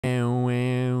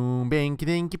Bink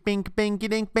dink bink bink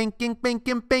dink bink bink bink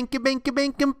bink bink bink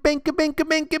bink bink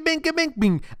bink bink bink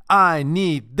bink. I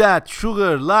need that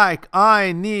sugar like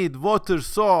I need water,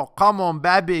 so come on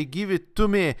baby, give it to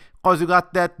me, cause you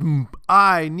got that.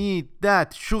 I need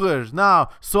that sugar now,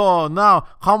 so now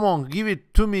come on, give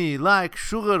it to me like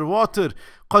sugar water,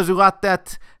 cause you got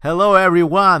that. Hello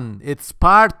everyone, it's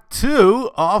part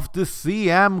 2 of the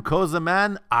CM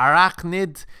Kozaman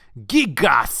Arachnid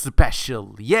GIGA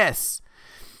special. Yes,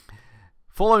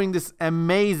 following this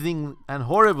amazing and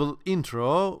horrible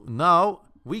intro, now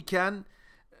we can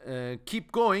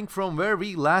keep going from where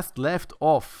we last left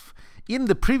off. In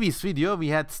the previous video we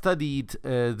had studied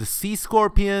the sea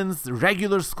scorpions,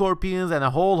 regular scorpions, and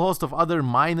a whole host of other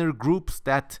minor groups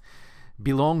that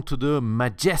belong to the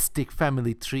majestic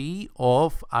family tree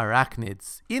of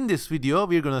arachnids. In this video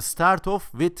we're gonna start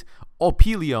off with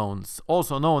opilions,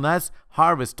 also known as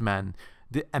harvestmen,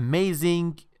 the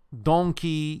amazing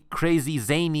donkey, crazy,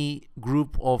 zany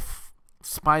group of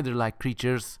spider-like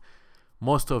creatures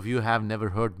most of you have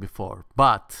never heard before.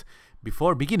 But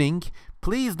before beginning,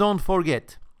 please don't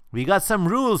forget, we got some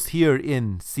rules here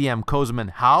in CM Kozaman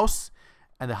House,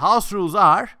 and the house rules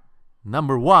are: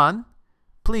 number 1,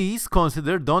 please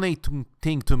consider donating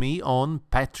to me on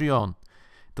Patreon.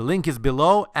 The link is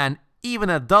below, and even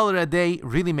 $1 a day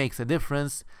really makes a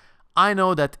difference. I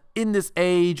know that in this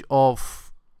age of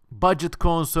budget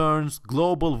concerns,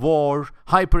 global war,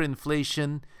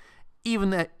 hyperinflation,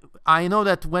 I know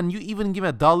that when you even give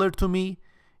 $1 to me,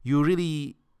 you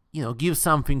really, give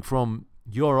something from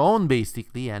your own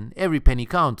basically, and every penny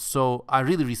counts. So I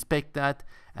really respect that,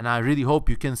 and I really hope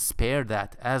you can spare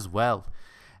that as well.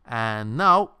 And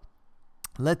now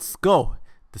let's go.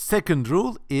 The second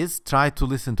rule is try to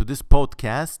listen to this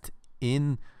podcast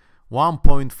in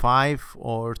 1.5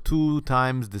 or 2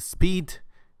 times the speed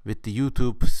with the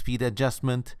YouTube speed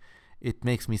adjustment. It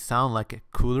makes me sound like a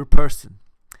cooler person.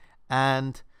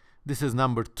 And this is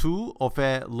number 2 of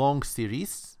a long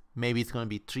series. Maybe it's going to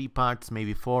be 3 parts,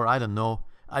 maybe 4, I don't know.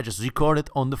 I just record it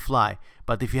on the fly.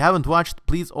 But if you haven't watched,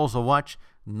 please also watch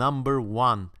number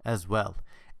 1 as well.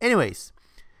 Anyways,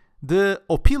 the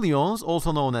opilions,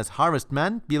 also known as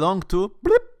harvestmen, belong to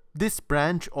this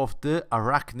branch of the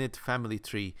arachnid family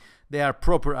tree. They are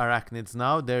proper arachnids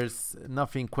now. There's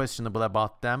nothing questionable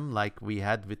about them like we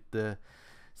had with the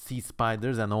sea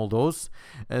spiders and all those.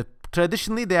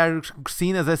 Traditionally, they are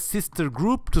seen as a sister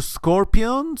group to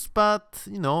scorpions, but,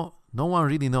 no one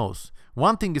really knows.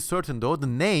 One thing is certain though, the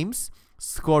names,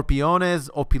 Scorpiones,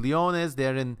 Opiliones,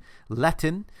 they're in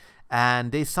Latin,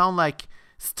 and they sound like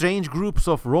strange groups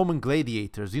of Roman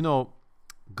gladiators.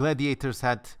 Gladiators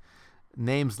had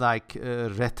names like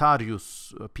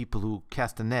retarius, people who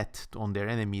cast a net on their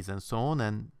enemies and so on,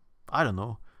 and I don't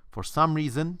know, for some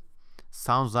reason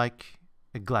sounds like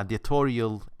a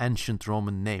gladiatorial ancient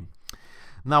Roman name.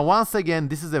 Now once again,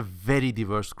 this is a very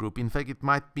diverse group. In fact, it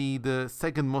might be the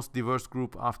second most diverse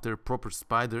group after proper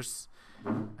spiders,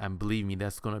 and believe me,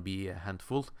 that's gonna be a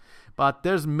handful. But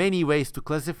there's many ways to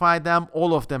classify them.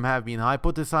 All of them have been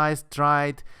hypothesized,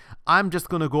 tried. I'm just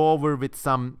gonna go over with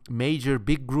some major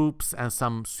big groups and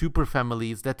some super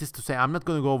families. That is to say, I'm not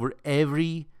gonna go over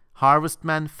every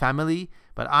harvestman family,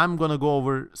 but I'm gonna go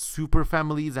over super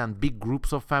families and big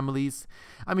groups of families.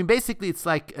 I mean, basically it's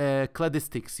like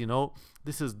cladistics,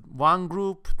 This is one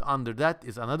group, under that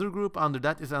is another group, under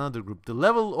that is another group. The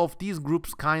level of these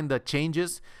groups kinda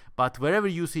changes, but wherever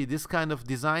you see this kind of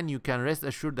design, you can rest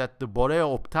assured that the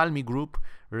Boreophthalmi group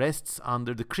rests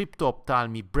under the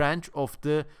Cryptophthalmi branch of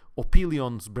the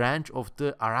Opilions branch of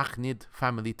the Arachnid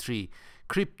family tree.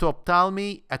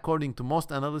 Cryptophthalmi, according to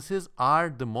most analysis, are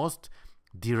the most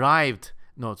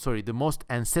the most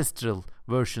ancestral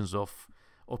versions of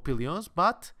Opilions,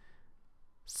 but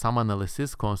some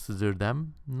analysis consider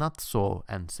them not so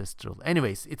ancestral.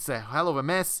 Anyways, it's a hell of a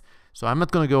mess, so I'm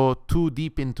not going to go too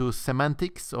deep into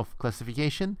semantics of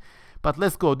classification, but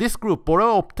let's go. This group,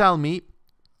 Boreophthalmi,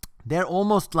 they're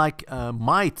almost like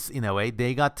mites in a way.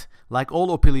 They got, like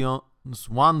all opilions,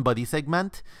 one body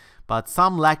segment, but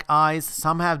some lack eyes,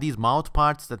 some have these mouth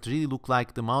parts that really look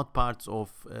like the mouth parts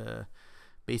of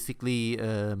basically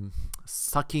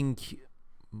sucking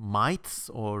mites,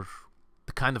 or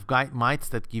the kind of mites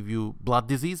that give you blood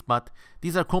disease, but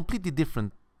these are completely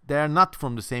different. They are not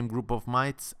from the same group of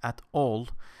mites at all.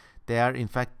 They are in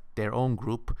fact their own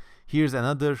group. Here's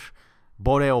another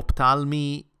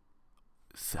Boreophthalmi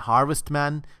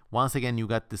harvestman. Once again, you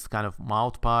got this kind of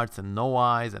mouth parts and no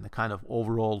eyes and a kind of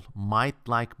overall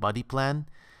mite-like body plan.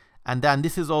 And then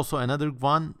this is also another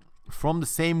one from the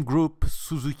same group,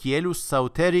 Suzukielus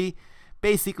sauteri.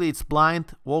 Basically, it's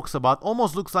blind, walks about,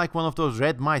 almost looks like one of those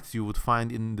red mites you would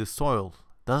find in the soil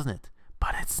doesn't it?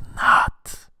 But it's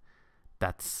not.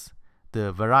 That's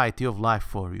the variety of life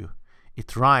for you.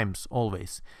 It rhymes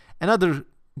always. Another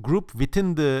group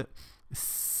within the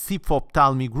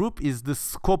Cyphophthalmi group is the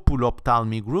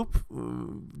Scopulophthalmi group.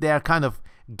 They are kind of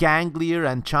ganglier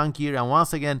and chunkier, and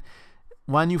once again,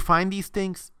 when you find these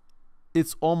things,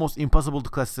 it's almost impossible to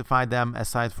classify them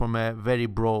aside from a very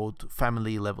broad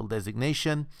family level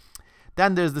designation.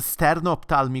 Then there's the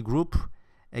Sternophthalmi group,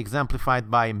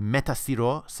 exemplified by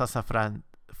Metasyro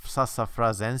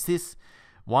sassafrazensis.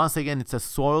 Once again, it's a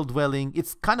soil dwelling.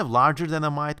 It's kind of larger than a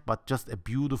mite, but just a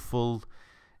beautiful,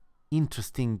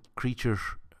 interesting creature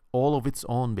all of its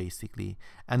own, basically.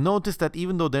 And notice that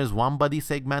even though there's one body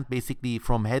segment, basically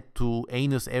from head to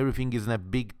anus, everything is in a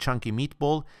big chunky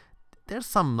meatball, there's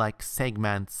some like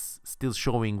segments still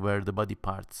showing where the body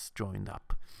parts joined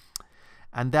up.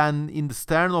 And then in the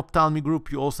Sternophthalmi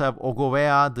group, you also have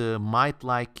Ogovea, the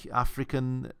mite-like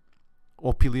African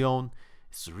opilion.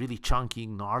 It's a really chunky,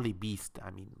 gnarly beast.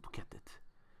 I mean, look at it.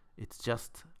 It's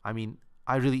just, I mean,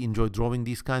 I really enjoy drawing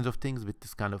these kinds of things with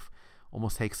this kind of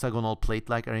almost hexagonal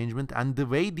plate-like arrangement. And the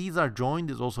way these are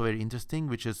joined is also very interesting,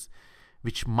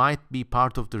 which might be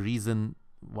part of the reason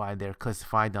why they're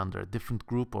classified under a different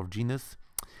group or genus.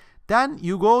 Then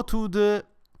you go to the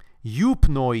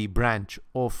Eupnoi branch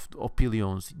of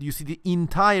opilions. You see the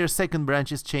entire second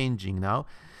branch is changing now.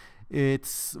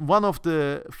 It's one of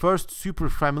the first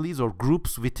superfamilies or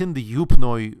groups within the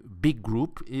Eupnoi big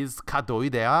group is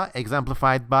Cadoidea,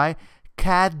 exemplified by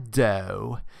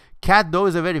Caddo. Caddo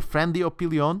is a very friendly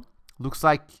opilion. Looks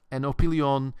like an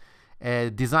opilion a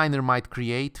designer might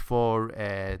create for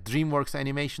DreamWorks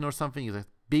animation or something. It's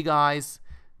big eyes,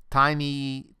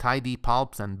 tiny, tidy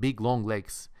palps, and big long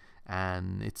legs.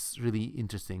 And it's really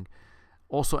interesting.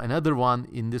 Also, another one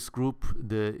in this group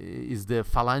is the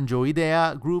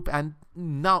Phalangoidea group. And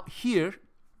now here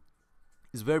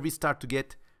is where we start to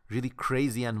get really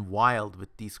crazy and wild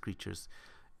with these creatures.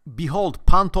 Behold,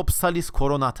 Pantopsalis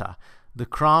coronata, the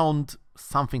crowned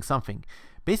something something.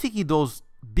 Basically, those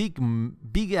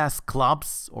big ass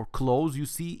clubs or claws you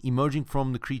see emerging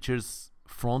from the creature's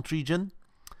front region,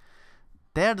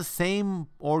 they're the same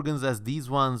organs as these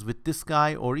ones with this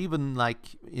guy, or even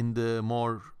like in the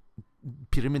more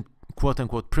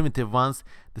quote-unquote primitive ones,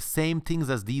 the same things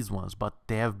as these ones, but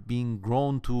they have been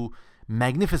grown to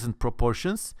magnificent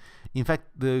proportions. In fact,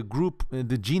 the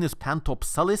genus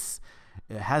Pantopsalis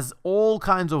has all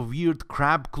kinds of weird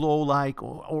crab claw-like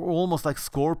or almost like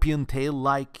scorpion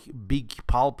tail-like big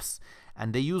palps,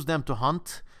 and they use them to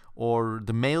hunt, or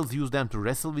the males use them to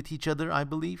wrestle with each other, I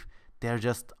believe. They're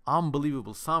just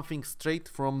unbelievable. Something straight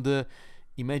from the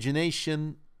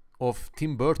imagination of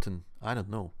Tim Burton. I don't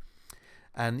know.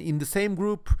 And in the same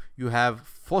group, you have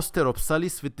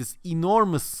Phosteropsalis with this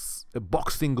enormous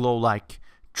boxing glove-like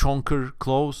chonker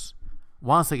claws.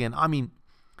 Once again, I mean,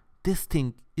 this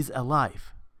thing is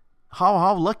alive.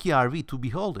 How lucky are we to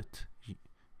behold it?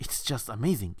 It's just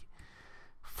amazing.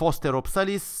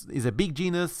 Phosteropsalis is a big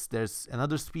genus. There's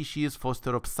another species,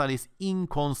 Phosteropsalis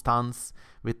inconstans,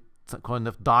 with kind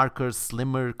of darker,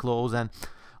 slimmer claws. And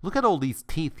look at all these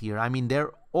teeth here. I mean,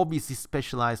 they're obviously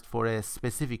specialized for a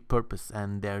specific purpose,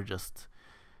 and they're just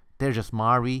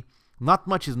marvy. Not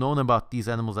much is known about these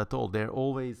animals at all. They're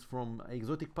always from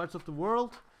exotic parts of the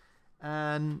world,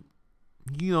 and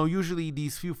you know, usually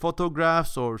these few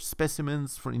photographs or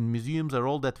specimens in museums are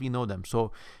all that we know them.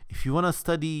 So if you want to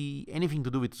study anything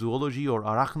to do with zoology or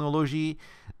arachnology,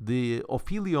 the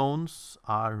opilions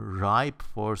are ripe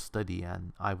for study,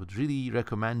 and I would really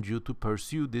recommend you to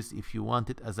pursue this if you want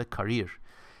it as a career.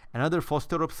 Another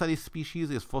Phosteropsalis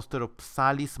species is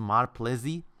Phosteropsalis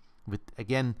marplesi, with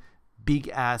again big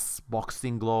ass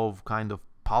boxing glove kind of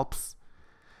palps.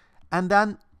 And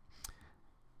then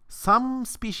some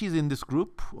species in this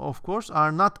group, of course,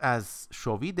 are not as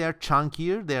showy. They're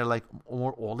chunkier, they're like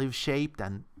more olive shaped,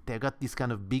 and they've got this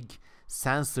kind of big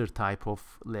sensor type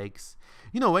of legs.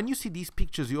 You know, when you see these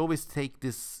pictures, you always take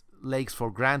these legs for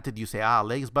granted. You say,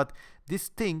 legs, but this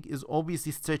thing is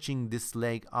obviously stretching this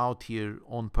leg out here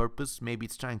on purpose. Maybe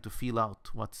it's trying to feel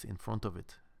out what's in front of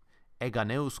it.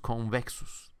 Eganeus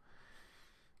convexus.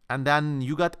 And then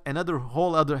you got a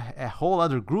whole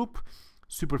other group,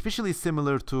 superficially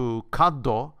similar to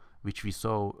Caddo, which we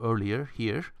saw earlier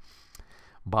here,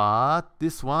 but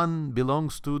this one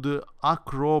belongs to the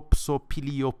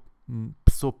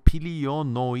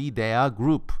Acropsopilionoidea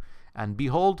group. And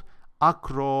behold,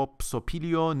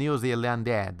 Acropsopilio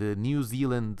neozelandae, the New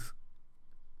Zealand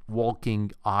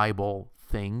walking eyeball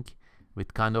thing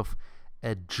with kind of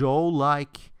a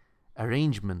jaw-like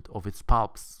arrangement of its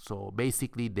palps. So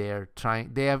basically they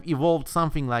have evolved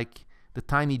something like the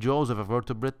tiny jaws of a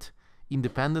vertebrate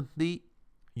independently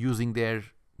using their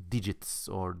digits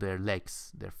or their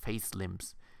legs, their face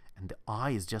limbs. And the eye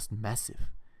is just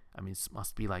massive. I mean, it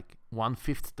must be like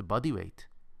 1/5 the body weight.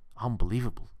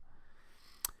 Unbelievable.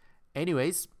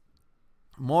 Anyways,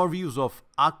 more views of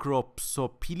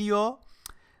Acropsopilio.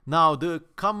 Now, the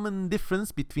common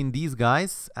difference between these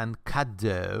guys and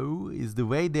Caddo is the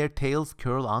way their tails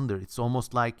curl under. It's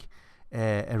almost like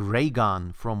a ray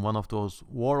gun from one of those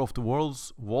War of the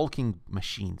Worlds walking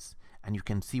machines. And you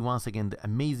can see once again the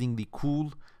amazingly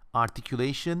cool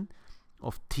articulation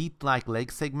of teeth-like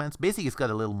leg segments. Basically, it's got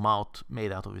a little mouth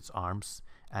made out of its arms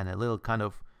and a little kind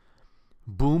of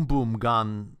boom boom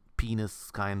gun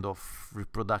penis kind of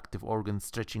reproductive organ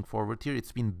stretching forward here.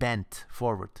 It's been bent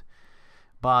forward.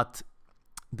 But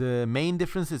the main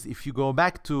difference is if you go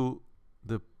back to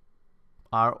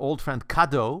our old friend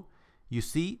Caddo, you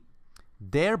see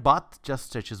their butt just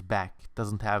stretches back. It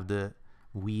doesn't have the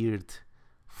weird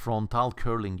frontal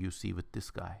curling you see with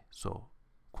this guy. So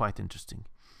quite interesting.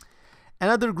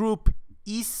 Another group,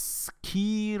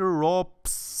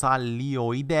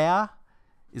 Ischyropsalioidea,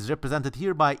 is represented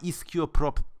here by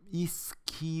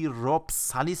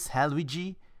Ischyropsalis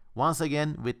helvigi, once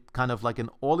again with kind of like an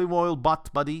olive oil butt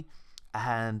body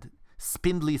and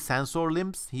spindly sensor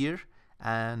limbs here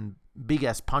and big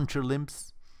as puncher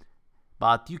limbs.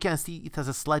 But you can see it has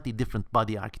a slightly different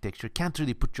body architecture. Can't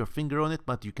really put your finger on it,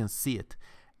 but you can see it.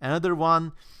 Another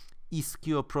one,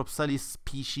 Ischyropsalis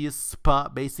species spa,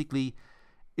 basically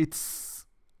it's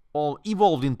all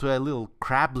evolved into a little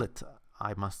crablet,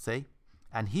 I must say.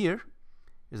 And here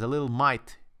is a little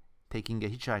mite taking a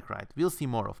hitchhike ride. We'll see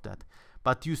more of that.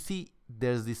 But you see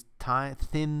there's this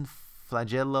thin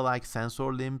flagella-like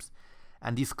sensor limbs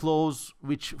and these claws,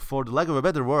 which for the lack of a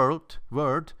better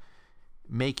word,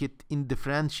 make it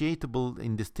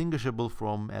indistinguishable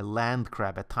from a land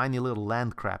crab, a tiny little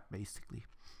land crab basically.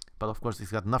 But of course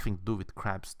it's got nothing to do with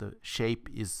crabs. The shape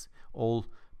is all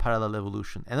parallel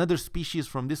evolution. Another species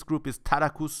from this group is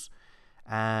Taracus,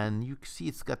 and you see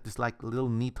it's got this like little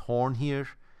neat horn here,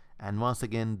 and once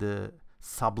again the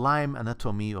sublime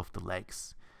anatomy of the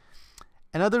legs.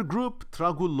 Another group,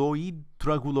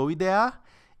 Traguloidea,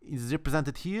 is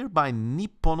represented here by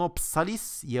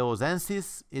Nipponopsalis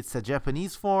eosensis. It's a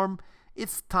Japanese form.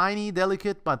 It's tiny,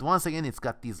 delicate, but once again it's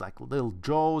got these like little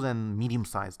jaws and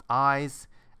medium-sized eyes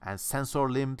and sensor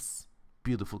limbs.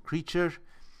 Beautiful creature.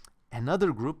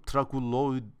 Another group,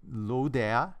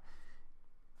 Traguloidea.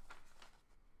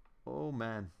 Oh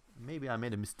man, maybe I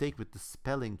made a mistake with the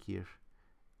spelling here.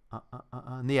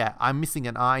 Yeah, I'm missing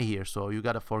an I here, so you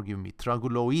gotta forgive me.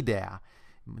 Traguloidea,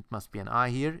 it must be an I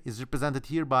here, is represented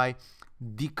here by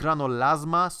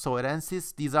Dicranolasma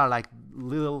soerensis. These are like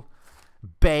little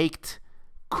baked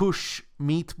kush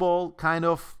meatball kind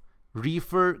of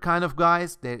reefer kind of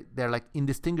guys. They're like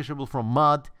indistinguishable from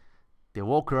mud. They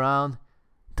walk around.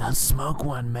 Don't smoke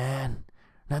one, man.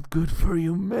 Not good for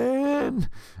you, man.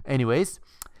 Anyways,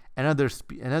 another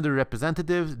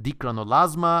representative,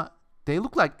 Dicranolasma. They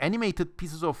look like animated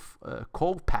pieces of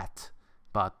coal pat,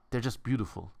 but they're just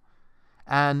beautiful.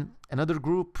 And another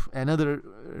group, another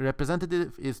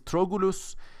representative is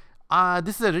Trogulus.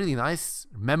 This is a really nice,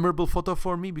 memorable photo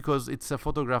for me because it's a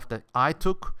photograph that I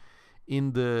took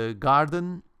in the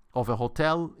garden of a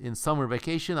hotel in summer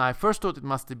vacation. I first thought it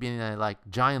must have been a like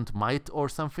giant mite or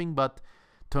something, but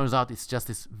turns out it's just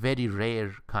this very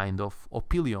rare kind of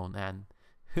opilion, and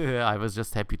I was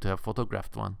just happy to have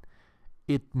photographed one.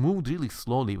 It moved really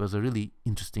slowly. It was a really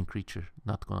interesting creature,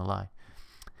 not gonna lie.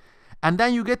 And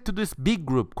then you get to this big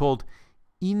group called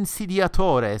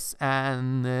Insidiatores,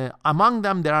 and among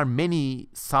them there are many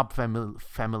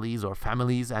subfamilies or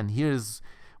families, and here's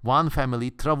one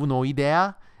family,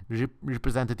 Travunoidea,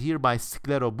 represented here by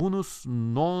Sclerobunus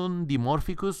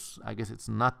non-dimorphicus. I guess it's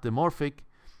not dimorphic.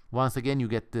 Once again, you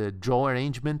get the jaw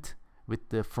arrangement with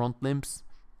the front limbs.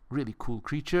 Really cool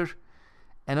creature.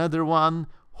 Another one,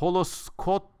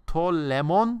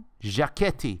 Holoscotolemon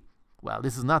jacquetti. Well,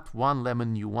 this is not one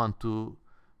lemon you want to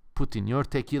put in your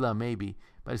tequila maybe,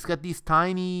 but it's got these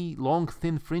tiny, long,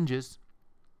 thin fringes.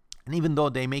 And even though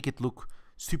they make it look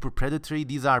super predatory,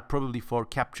 these are probably for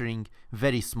capturing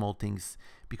very small things.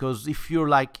 Because if you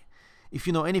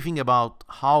know anything about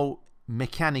how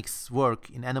mechanics work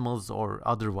in animals or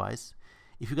otherwise,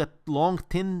 if you got long,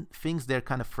 thin things, they're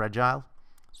kind of fragile.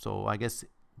 So I guess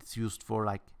it's used for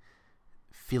like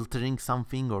filtering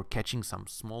something or catching some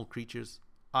small creatures.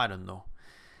 I don't know.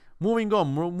 Moving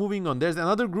on. There's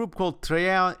another group called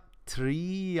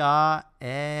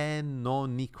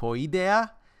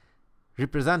Triaenonicoidea,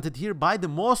 represented here by the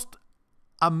most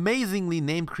amazingly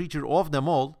named creature of them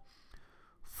all,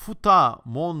 Futa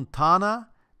montana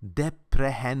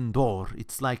Prehendor.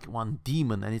 It's like one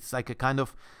demon, and it's like a kind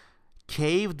of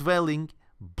cave-dwelling,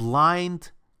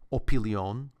 blind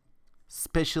opilion,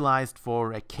 specialized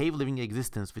for a cave-living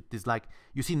existence with this, like,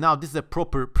 you see now, this is a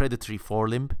proper predatory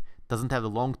forelimb. Doesn't have the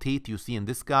long teeth you see in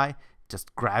this guy.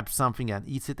 Just grabs something and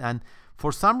eats it, and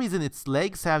for some reason its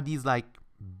legs have these like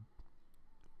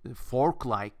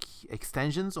fork-like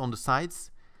extensions on the sides.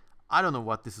 I don't know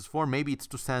what this is for. Maybe it's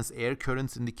to sense air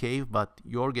currents in the cave, but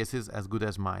your guess is as good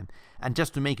as mine. And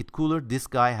just to make it cooler, this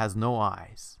guy has no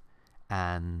eyes,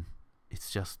 and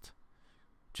it's just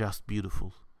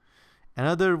beautiful.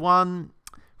 Another one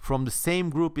from the same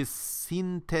group is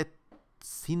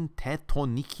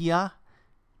Synthetonychia,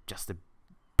 just a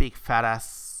big fat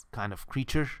ass kind of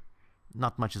creature.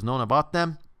 Not much is known about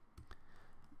them.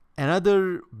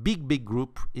 Another big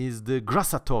group is the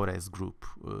Grassatores group,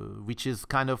 which is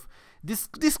kind of, this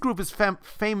group is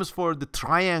famous for the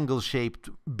triangle-shaped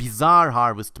bizarre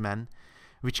harvestmen,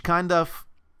 which kind of,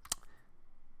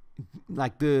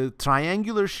 like, the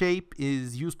triangular shape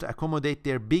is used to accommodate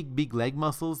their big leg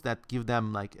muscles that give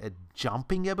them like a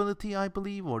jumping ability, I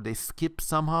believe, or they skip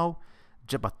somehow.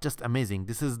 But just amazing.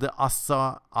 This is the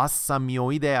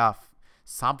Assamioidea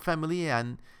subfamily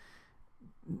and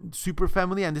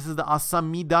superfamily, and this is the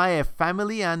Assamidae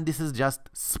family, and this is just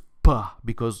SPA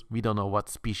because we don't know what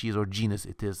species or genus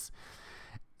it is.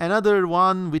 Another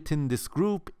one within this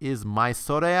group is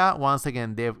Mysorea. Once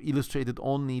again, they've illustrated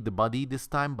only the body this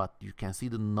time, but you can see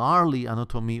the gnarly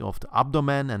anatomy of the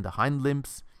abdomen and the hind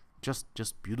limbs.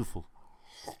 Just beautiful.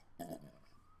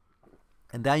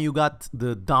 And then you got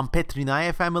the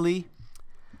Dampetrinae family.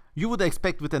 You would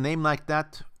expect with a name like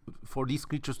that for these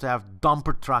creatures to have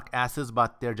dumper truck asses,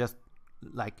 but they're just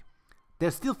like,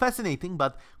 they're still fascinating,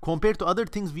 but compared to other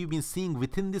things we've been seeing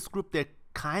within this group, they're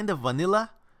kind of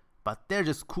vanilla, but they're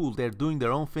just cool. They're doing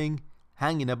their own thing,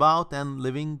 hanging about and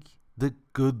living the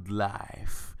good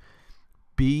life.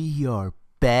 Be your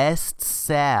best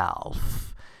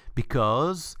self.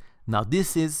 Because now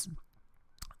this is,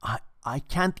 I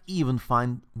can't even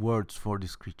find words for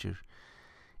this creature.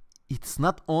 It's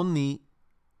not only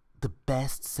the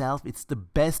best self, it's the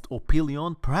best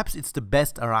opilion. Perhaps it's the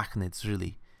best arachnids,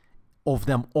 really, of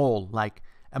them all. Like,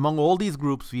 among all these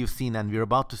groups we've seen and we're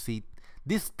about to see,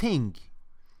 this thing,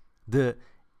 the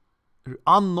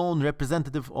unknown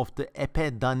representative of the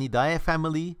Epidanidae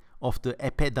family, of the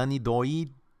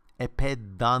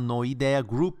Epidanoidea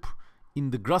group,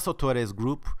 in the Grassatores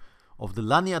group, of the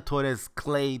Laniatores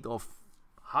clade of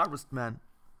harvestman.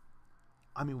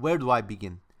 I mean, where do I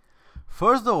begin?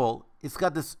 First of all, it's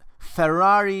got this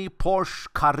Ferrari Porsche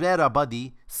Carrera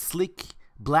body, slick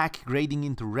black grading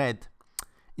into red.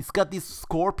 It's got these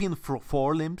scorpion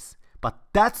forelimbs, but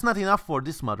that's not enough for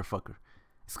this motherfucker.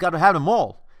 It's got to have them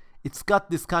all. It's got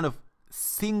this kind of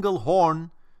single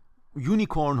horn,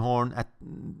 unicorn horn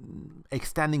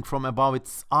extending from above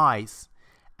its eyes,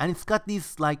 and it's got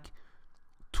these like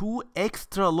two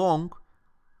extra long,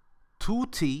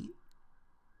 toothy,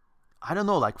 I don't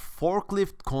know, like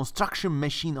forklift construction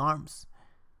machine arms.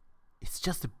 It's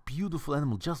just a beautiful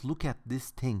animal. Just look at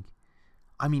this thing.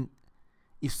 I mean,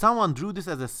 if someone drew this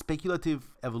as a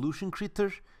speculative evolution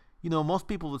critter, you know, most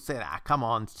people would say, ah, come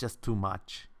on, it's just too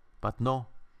much. But no,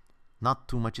 not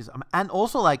too much. And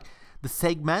also, like, the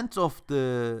segments of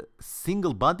the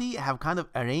single body have kind of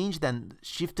arranged and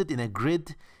shifted in a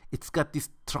grid. It's got this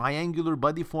triangular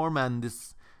body form and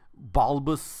this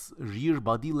bulbous rear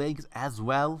body legs as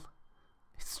well.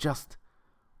 It's just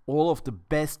all of the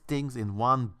best things in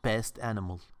one best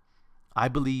animal. I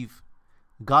believe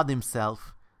God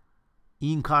himself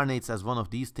incarnates as one of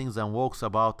these things and walks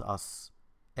about us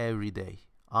every day,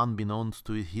 unbeknownst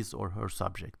to his or her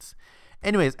subjects.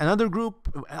 Anyways, another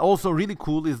group also really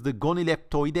cool is the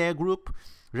Gonileptoidea group,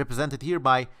 represented here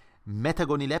by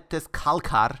Metagonilleptes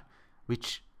calcar,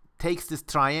 which takes this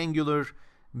triangular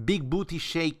big booty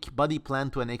shake body plan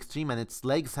to an extreme, and its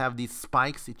legs have these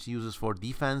spikes it uses for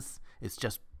defense. It's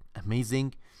just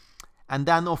amazing. And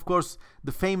then, of course,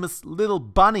 the famous little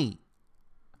bunny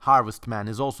harvestman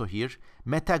is also here.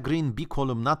 Metagrin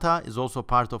bicolumnata is also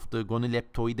part of the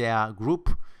Gonileptoidea group,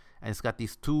 and it's got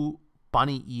these two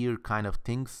bunny ear kind of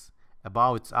things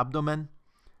above its abdomen.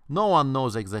 No one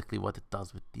knows exactly what it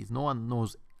does with these. No one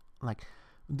knows, like,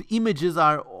 the images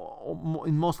are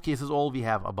in most cases all we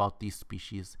have about these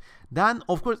species. Then,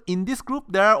 of course, in this group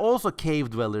there are also cave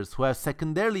dwellers who have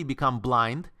secondarily become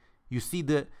blind. You see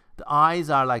the eyes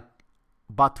are like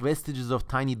but vestiges of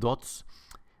tiny dots.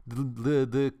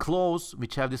 The claws,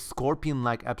 which have this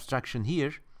scorpion-like abstraction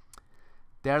here,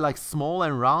 they're like small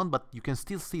and round, but you can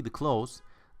still see the claws.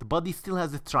 The body still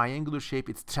has a triangular shape.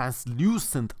 It's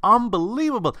translucent.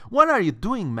 Unbelievable. What are you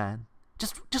doing, man?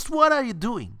 Just what are you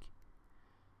doing?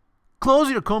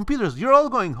 Close your computers. You're all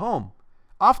going home.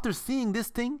 After seeing this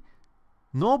thing,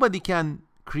 nobody can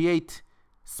create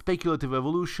speculative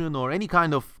evolution or any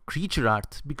kind of creature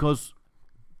art because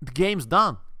the game's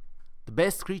done. The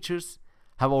best creatures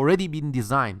have already been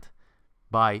designed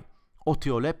by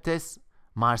Otioleptes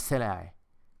marcellae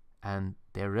and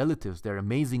their relatives, their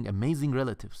amazing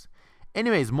relatives.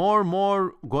 Anyways, more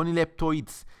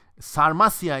gonileptoids.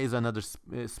 Sarmacia is another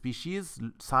species,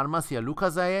 Sarmacia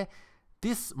lucaszae.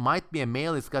 This might be a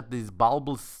male. It's got these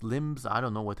bulbous limbs. I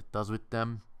don't know what it does with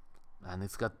them. And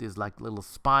it's got these like little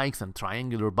spikes and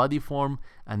triangular body form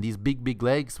and these big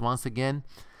legs once again.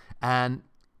 And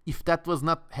if that was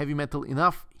not heavy metal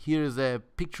enough, here is a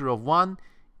picture of one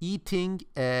eating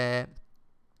a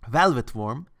velvet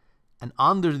worm, and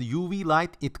under the UV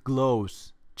light it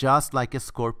glows just like a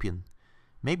scorpion.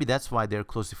 Maybe that's why they're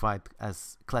classified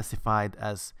as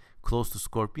close to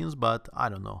scorpions, but I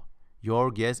don't know.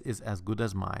 Your guess is as good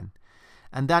as mine.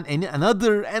 And then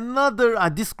another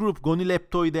this group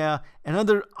Gonileptoidea,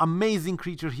 another amazing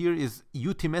creature here is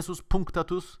Euthymesus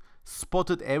punctatus,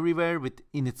 spotted everywhere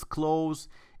in its claws,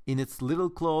 in its little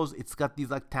claws. It's got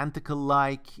these like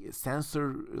tentacle-like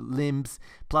sensor limbs,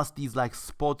 plus these like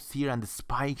spots here and the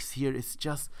spikes here. It's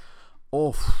just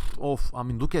off. I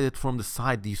mean, look at it from the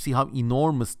side. Do you see how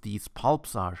enormous these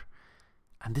pulps are?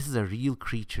 And this is a real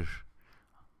creature.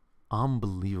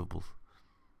 Unbelievable.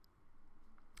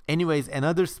 Anyways,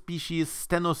 another species,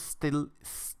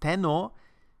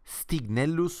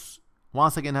 Stenostignellus,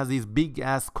 once again has these big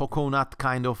ass coconut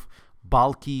kind of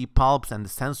bulky pulps and the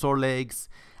sensor legs,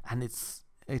 and it's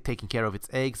taking care of its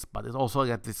eggs, but it's also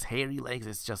got these hairy legs.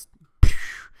 It's just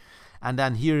and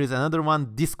then here is another one,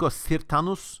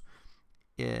 Discocyrtanus,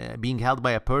 being held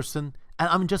by a person. And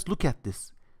I mean, just look at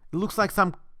this. It looks like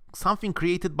something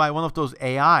created by one of those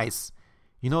AIs,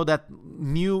 you know, that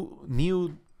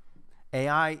new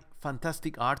AI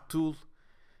fantastic art tool,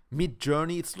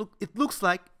 Mid-Journey. It looks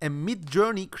like a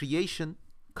Mid-Journey creation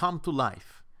come to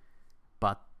life,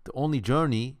 but the only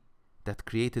journey that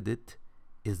created it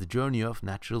is the journey of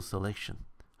natural selection.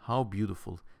 How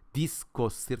beautiful.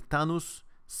 Discocyrtanus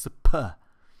sp.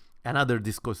 Another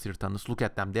Discocyrtanus. Look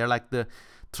at them. They're like the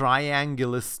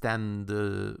triangulist and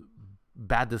the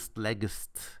baddest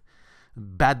leggiest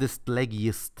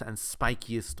and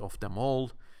spikiest of them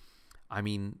all. I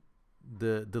mean,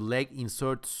 the leg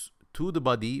inserts to the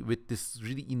body with this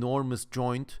really enormous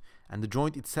joint, and the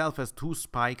joint itself has two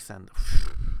spikes, and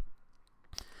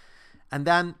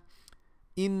then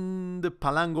in the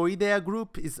Palangoidea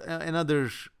group is another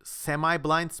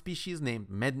semi-blind species named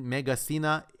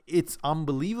Megacina. It's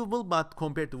unbelievable, but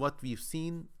compared to what we've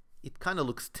seen, it kind of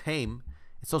looks tame.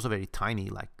 It's also very tiny,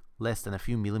 like less than a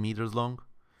few millimeters long.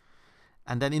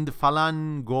 And then in the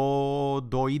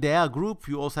Phalangodoidea group,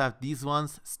 you also have these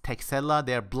ones, Texella.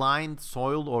 They're blind,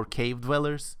 soil or cave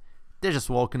dwellers. They're just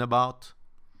walking about.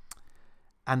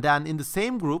 And then in the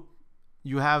same group,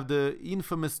 you have the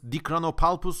infamous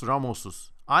Dicranopalpus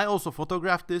ramosus. I also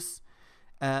photographed this.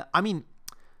 I mean,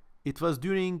 it was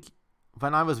during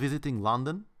when I was visiting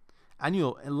London. And you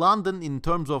know, London in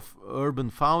terms of urban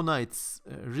fauna, it's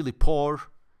really poor.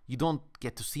 You don't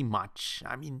get to see much.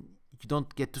 I mean, you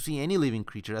don't get to see any living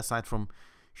creature aside from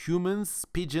humans,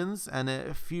 pigeons, and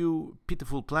a few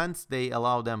pitiful plants. They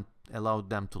allowed them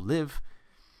to live.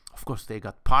 Of course, they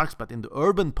got parks, but in the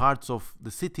urban parts of the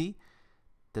city,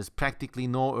 there's practically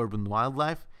no urban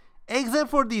wildlife, except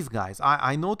for these guys.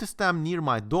 I noticed them near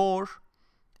my door,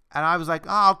 and I was like,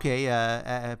 okay,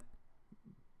 an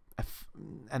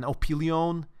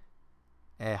opilion,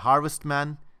 a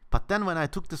harvestman. But then when I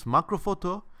took this macro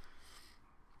photo,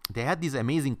 they had these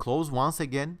amazing claws once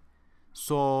again.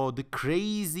 So the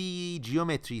crazy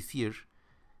geometries here,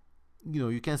 you know,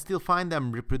 you can still find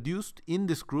them reproduced in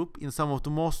this group in some of the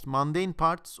most mundane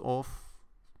parts of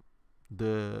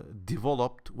the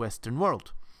developed Western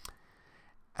world.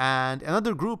 And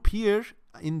another group here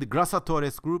in the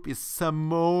Grassatores group is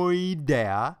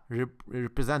Samoidea,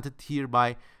 represented here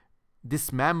by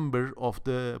this member of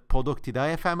the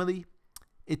Podoctidae family.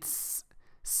 It's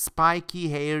spiky,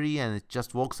 hairy, and it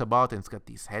just walks about, and it's got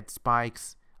these head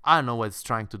spikes. I don't know what it's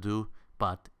trying to do,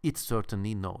 but it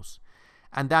certainly knows.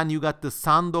 And then you got the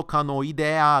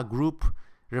Sandocanoidea group,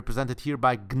 represented here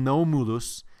by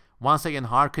Gnomulus, once again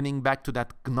harkening back to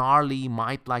that gnarly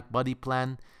mite-like body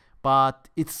plan, but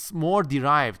it's more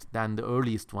derived than the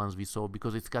earliest ones we saw,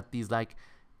 because it's got these like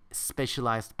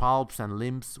specialized pulps and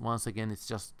limbs. Once again, it's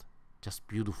just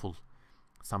beautiful.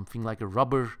 Something like a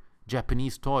rubber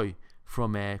Japanese toy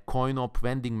from a coin-op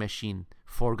vending machine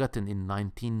forgotten in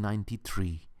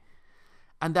 1993.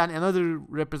 And then another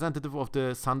representative of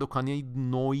the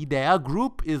Sandokaninoidea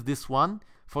group is this one,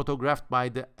 photographed by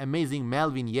the amazing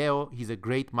Melvin Yeo. He's a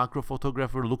great macro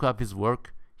photographer. Look up his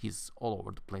work. He's all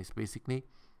over the place, basically.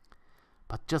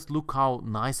 But just look how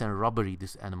nice and rubbery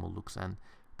this animal looks. And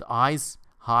the eyes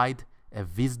hide a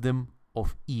wisdom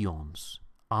of eons.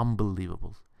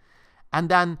 Unbelievable. And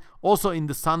then also in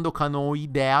the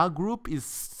Sandocanoidea group is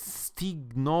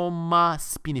Stygnomma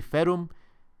spiniferum,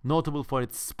 notable for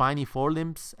its spiny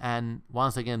forelimbs, and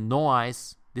once again, no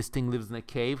eyes. This thing lives in a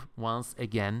cave once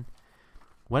again.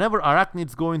 Whenever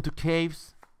arachnids go into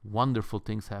caves, wonderful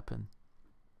things happen.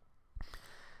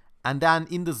 And then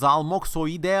in the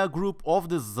Zalmoxoidea group of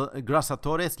the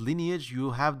Grassatores lineage,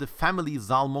 you have the family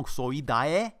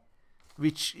Zalmoxoidae,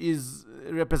 which is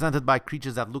represented by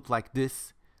creatures that look like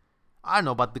this. I don't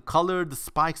know, but the color, the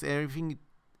spikes, everything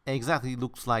exactly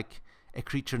looks like a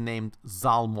creature named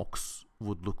Zalmox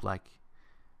would look like.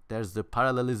 There's the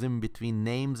parallelism between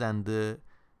names and the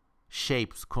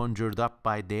shapes conjured up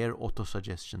by their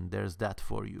autosuggestion. There's that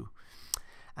for you.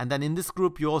 And then in this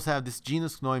group, you also have this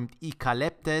genus named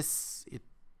Icaleptes. It's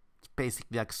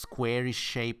basically like squarish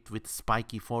shaped with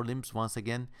spiky forelimbs once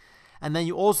again. And then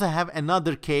you also have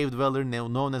another cave dweller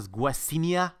known as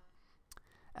Guacinia.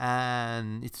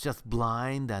 And it's just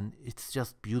blind and it's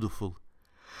just beautiful.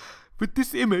 With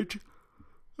this image,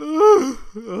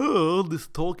 this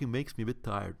talking makes me a bit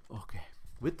tired. Okay.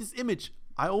 With this image,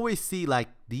 I always see like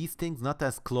these things, not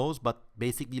as close, but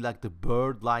basically like the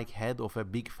bird-like head of a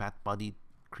big fat-bodied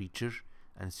creature,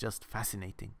 and it's just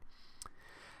fascinating.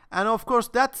 And of course,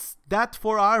 that's that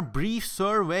for our brief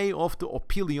survey of the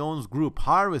Opilions group.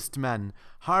 Harvestmen,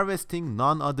 harvesting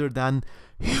none other than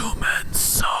human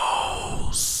souls.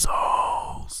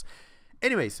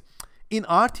 Anyways, in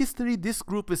art history, this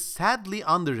group is sadly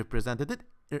underrepresented,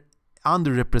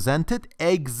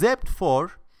 except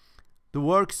for the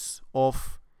works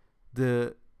of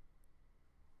the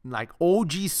like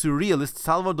OG surrealist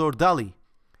Salvador Dali.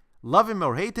 Love him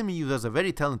or hate him, he was a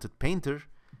very talented painter.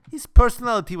 His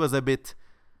personality was a bit,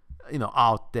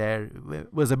 out there,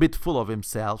 was a bit full of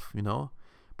himself,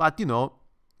 But,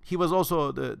 he was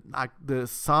also the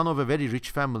son of a very rich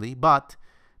family. But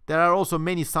there are also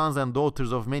many sons and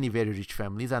daughters of many very rich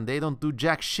families, and they don't do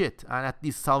jack shit. And at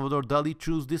least Salvador Dali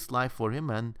chose this life for him,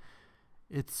 and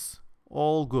it's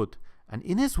all good. And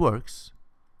in his works,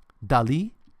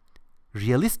 Dali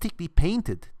realistically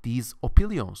painted these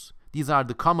opilions. These are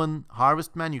the common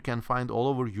harvestmen you can find all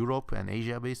over Europe and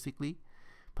Asia, basically.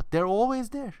 But they're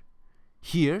always there.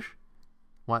 Here,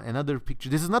 another picture.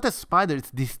 This is not a spider.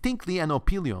 It's distinctly an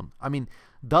opilion. I mean,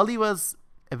 Dali was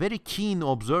a very keen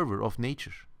observer of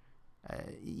nature.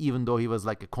 Even though he was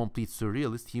like a complete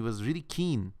surrealist, he was really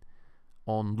keen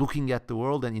on looking at the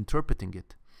world and interpreting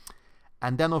it.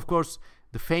 And then, of course,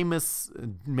 the famous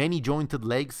many-jointed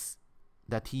legs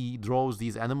that he draws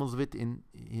these animals with in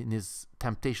his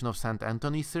Temptation of St.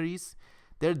 Anthony series,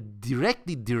 they're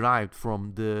directly derived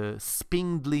from the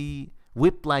spindly,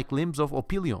 whip-like limbs of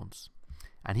opilions.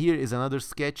 And here is another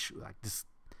sketch, like this.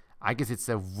 I guess it's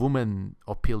a woman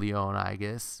opilion, I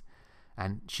guess.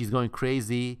 And she's going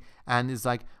crazy. And it's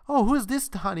like, oh, who is this,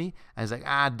 honey? And it's like,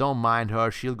 don't mind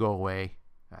her. She'll go away.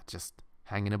 Just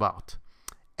hanging about.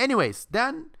 Anyways,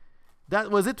 then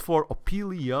that was it for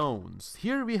opilions.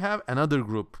 Here we have another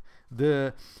group,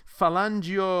 the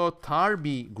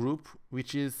Phalangiotarbi group,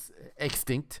 which is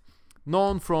extinct,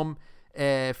 known from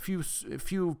a few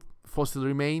fossil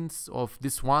remains of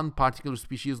this one particular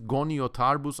species,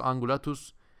 Goniotarbus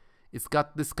angulatus. It's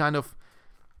got this kind of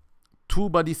two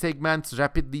body segments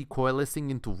rapidly coalescing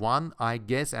into one, I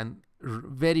guess, and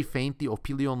very faintly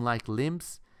opilion-like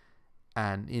limbs.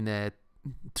 And in a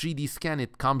 3D scan,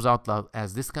 it comes out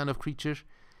as this kind of creature.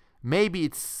 Maybe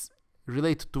it's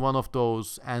related to one of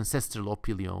those ancestral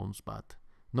opilions, but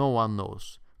no one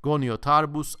knows.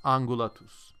 Goniotarbus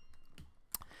angulatus.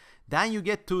 Then you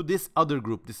get to this other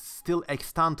group, this still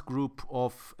extant group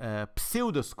of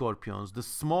pseudoscorpions, the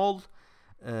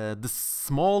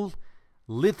small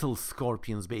little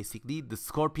scorpions, basically, the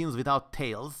scorpions without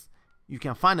tails. You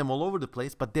can find them all over the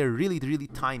place, but they're really, really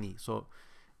tiny. So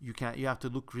you have to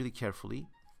look really carefully.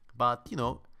 But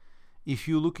if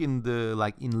you look in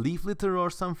in leaf litter or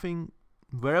something,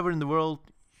 wherever in the world,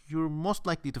 you're most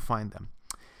likely to find them.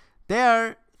 They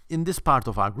are in this part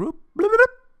of our group.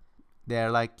 They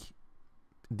are like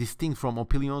distinct from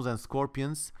opilions and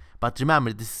scorpions. But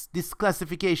remember, this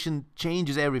classification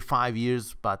changes every 5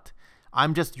 years. But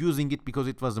I'm just using it because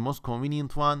it was the most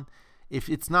convenient one. If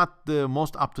it's not the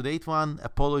most up-to-date one,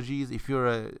 apologies. If you're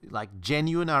a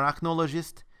genuine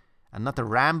arachnologist and not a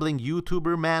rambling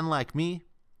YouTuber man like me,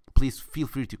 please feel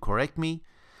free to correct me.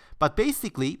 But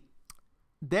basically,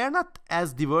 they're not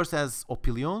as diverse as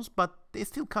opilions, but they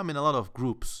still come in a lot of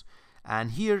groups. And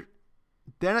here,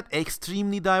 they're not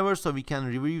extremely diverse, so we can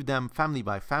review them family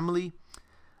by family.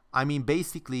 I mean,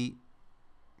 basically,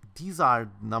 these are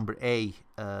number A,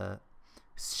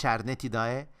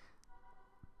 Schernetidae.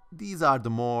 These are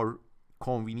the more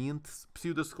convenient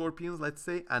pseudoscorpions, let's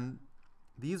say. And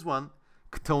these one,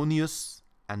 Ctonius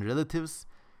and relatives,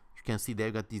 you can see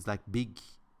they've got these like big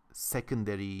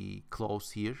secondary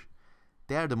claws here.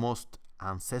 They are the most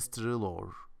ancestral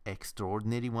or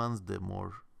extraordinary ones, the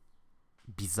more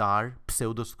bizarre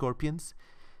pseudoscorpions.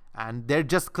 And their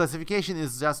just classification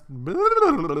is just,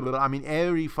 I mean,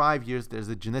 every 5 years there's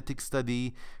a genetic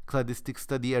study, cladistic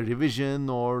study, a revision,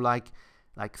 or like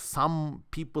some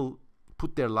people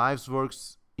put their lives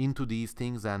works into these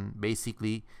things and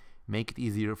basically make it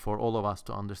easier for all of us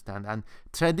to understand. And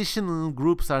traditional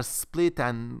groups are split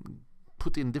and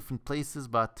put in different places,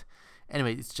 but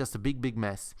anyway, it's just a big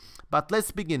mess. But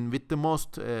let's begin with the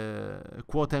most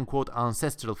quote-unquote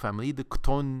ancestral family, the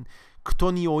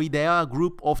Ctonioidea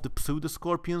group of the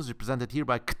pseudoscorpions, represented here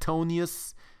by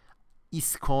Ctonius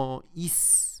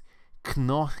isnocheles,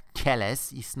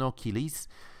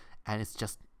 and it's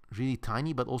just really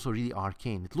tiny but also really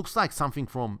arcane. It looks like something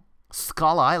from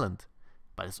Skull Island,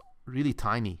 but it's really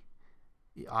tiny.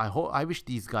 I wish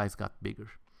these guys got bigger.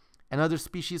 Another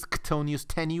species, Ctonius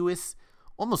tenuis,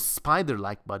 almost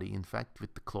spider-like body, in fact,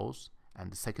 with the claws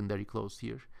and the secondary claws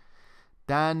here.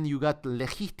 Then you got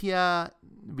Lechitia,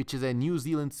 which is a New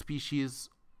Zealand species,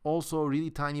 also really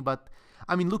tiny, but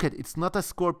I mean, look at it. It's not a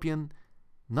scorpion,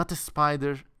 not a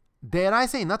spider, dare I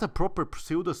say, not a proper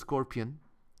pseudoscorpion.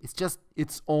 It's just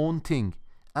its own thing,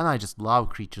 and I just love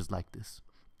creatures like this.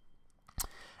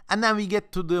 And then we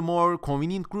get to the more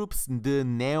convenient groups, the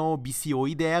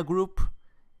Neobicioidea group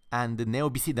and the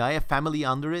Neobicidae family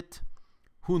under it.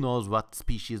 Who knows what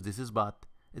species this is, but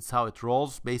it's how it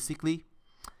rolls, basically.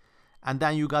 And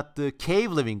then you got the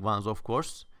cave-living ones, of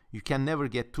course. You can never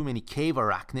get too many cave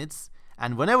arachnids.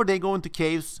 And whenever they go into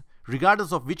caves,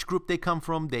 regardless of which group they come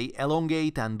from, they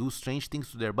elongate and do strange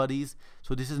things to their bodies.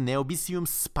 So this is Neobicium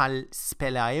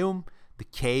spelaeum, the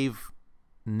cave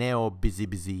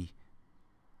Neobizibizi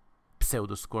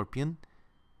pseudoscorpion.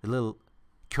 The little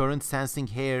current-sensing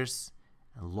hairs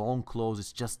and long claws.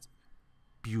 It's just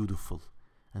beautiful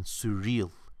and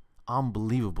surreal,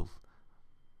 unbelievable.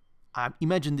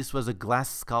 Imagine this was a glass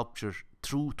sculpture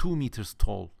 2 meters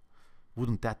tall.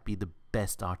 Wouldn't that be the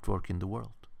best artwork in the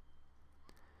world?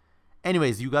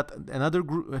 Anyways, you got another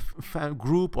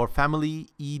group or family,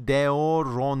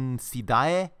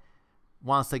 Ideoroncidae.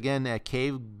 Once again, a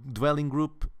cave-dwelling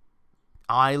group,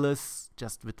 eyeless,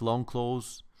 just with long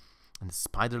claws and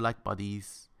spider-like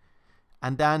bodies.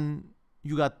 And then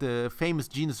you got the famous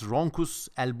genus Rhoncus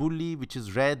albulli, which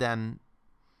is red and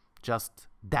just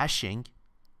dashing.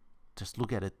 Just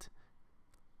look at it.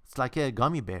 It's like a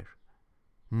gummy bear.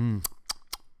 And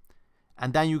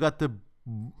then you got the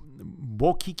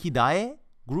Bokikidae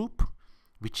group,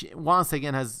 which once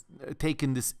again has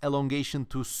taken this elongation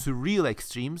to surreal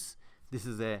extremes. This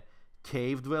is a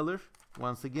cave dweller,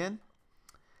 once again.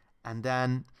 And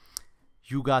then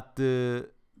you got the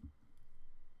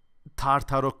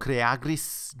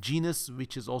Tartarocreagris genus,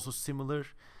 which is also similar.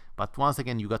 But once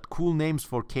again, you got cool names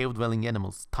for cave-dwelling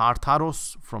animals.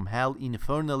 Tartaros from hell,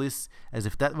 Infernalis, as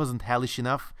if that wasn't hellish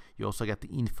enough. You also get the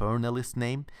Infernalis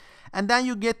name. And then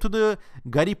you get to the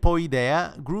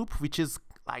Garipoidea group, which is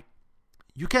like,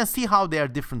 you can see how they are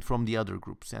different from the other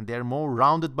groups. And they're more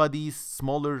rounded bodies,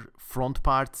 smaller front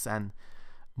parts, and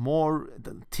more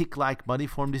tick-like body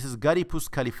form. This is Garipus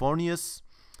californius.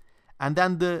 And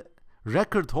then the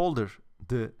record holder,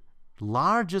 the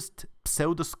largest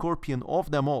pseudoscorpion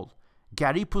of them all,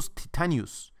 Garipus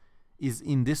titanius, is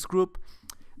in this group.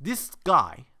 This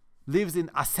guy lives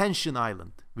in Ascension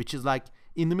Island, which is like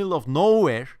in the middle of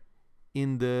nowhere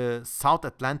in the South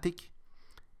Atlantic.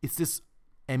 It's this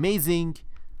amazing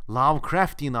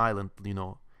Lovecraftian island, you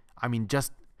know. I mean,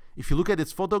 just if you look at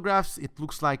its photographs, it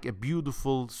looks like a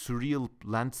beautiful, surreal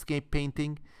landscape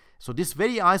painting. So this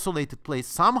very isolated place,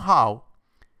 somehow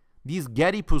these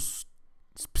Garipus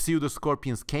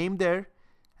pseudoscorpions came there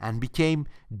and became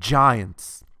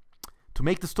giants. To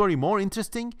make the story more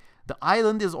interesting, the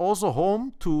island is also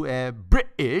home to a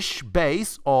British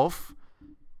base of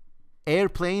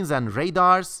airplanes and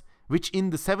radars, which in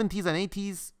the 70s and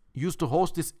 80s used to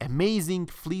host this amazing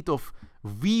fleet of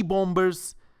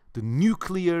V-bombers, the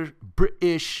nuclear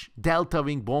British Delta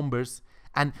Wing bombers.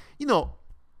 And, you know,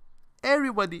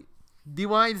 everybody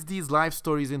divides these life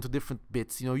stories into different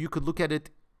bits. You know, you could look at it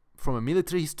from a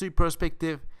military history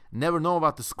perspective, never know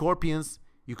about the scorpions.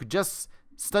 You could just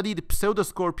study the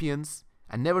pseudoscorpions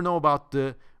and never know about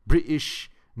the British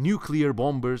nuclear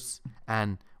bombers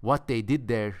and what they did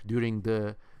there during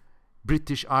the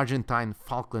British-Argentine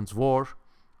Falklands War.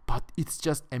 But it's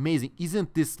just amazing.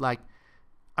 Isn't this like,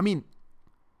 I mean,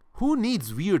 who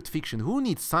needs weird fiction? Who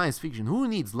needs science fiction? Who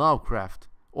needs Lovecraft?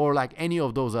 Or like any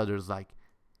of those others? Like,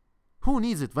 who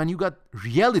needs it when you got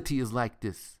reality is like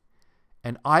this?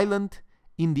 An island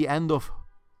at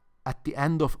the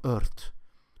end of Earth,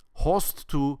 host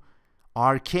to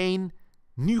arcane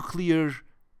nuclear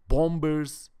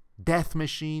bombers, death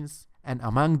machines, and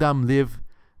among them live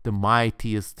the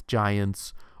mightiest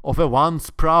giants of a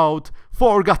once proud,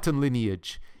 forgotten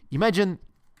lineage. Imagine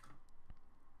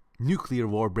nuclear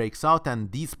war breaks out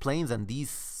and these planes and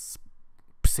these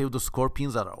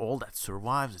pseudoscorpions are all that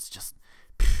survives. It's just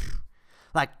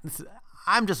like,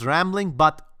 I'm just rambling,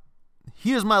 but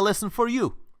here's my lesson for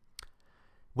you.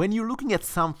 When you're looking at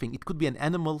something, it could be an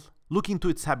animal, look into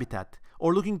its habitat,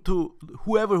 or look into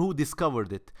whoever who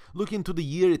discovered it, look into the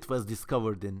year it was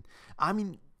discovered in. I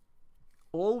mean,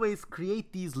 always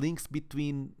create these links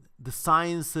between the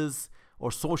sciences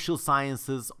or social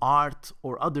sciences, art,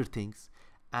 or other things,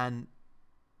 and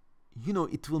you know,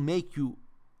 it will make you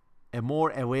a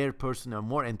more aware person, a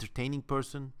more entertaining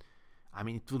person. I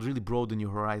mean, it will really broaden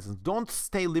your horizons. Don't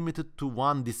stay limited to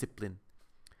one discipline.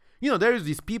 You know, there is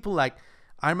these people, like,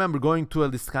 I remember going to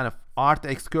this kind of art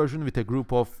excursion with a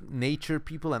group of nature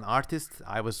people and artists.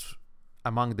 I was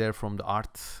among there from the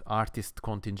artist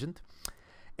contingent.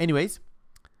 Anyways,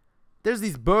 there's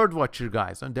these bird watcher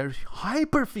guys and they're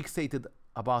hyper fixated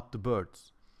about the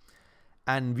birds.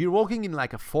 And we're walking in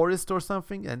like a forest or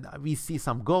something and we see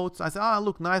some goats. I say,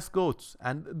 look, nice goats.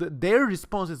 And their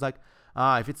response is like,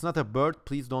 if it's not a bird,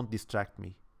 please don't distract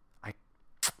me.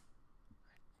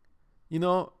 You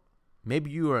know,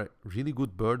 maybe you are a really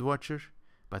good bird watcher,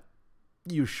 but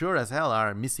you sure as hell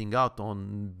are missing out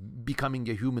on becoming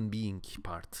a human being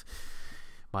part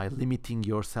by limiting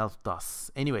yourself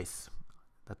thus. Anyways,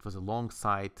 that was a long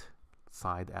side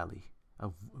alley.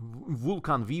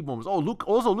 Vulcan V bombers. Oh,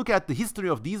 look at the history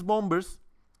of these bombers,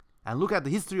 and look at the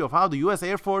history of how the US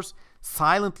Air Force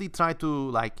silently tried to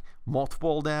like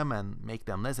mothball them and make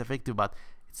them less effective, but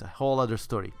it's a whole other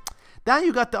story. Then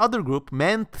you got the other group,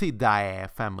 Manthidae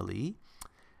family,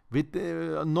 with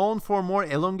known for more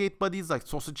elongate bodies, like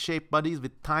sausage-shaped bodies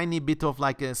with tiny bit of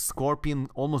like a scorpion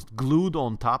almost glued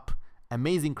on top.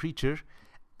 Amazing creature.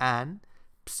 And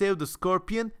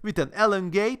pseudoscorpion with an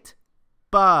elongate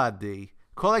body,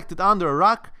 collected under a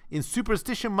rock in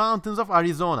Superstition Mountains of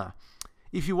Arizona.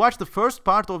 If you watch the first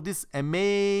part of this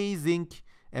amazing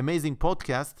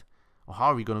podcast,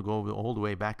 how are we gonna go all the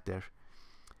way back there?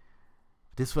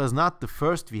 This was not the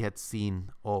first we had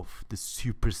seen of the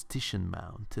Superstition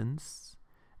Mountains.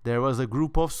 There was a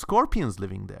group of scorpions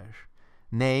living there,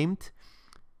 named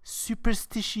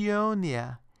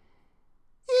Superstitionia.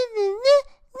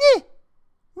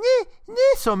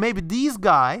 So maybe these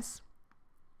guys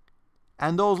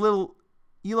and those little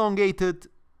elongated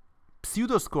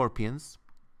pseudoscorpions,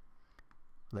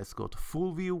 let's go to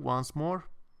full view once more.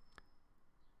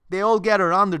 They all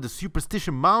gather under the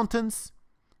Superstition Mountains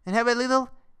and have a little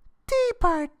tea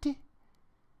party.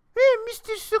 Hey,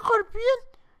 Mr. Scorpion,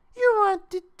 you want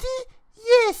the tea?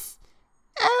 Yes.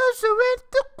 I also want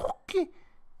the cookie.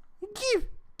 Give.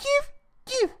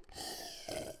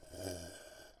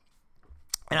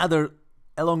 Another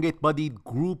elongate-bodied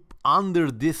group under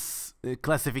this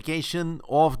classification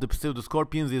of the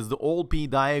pseudoscorpions is the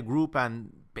Olpidae group,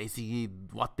 and basically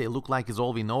what they look like is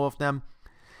all we know of them.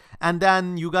 And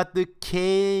then you got the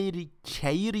Cheridioidea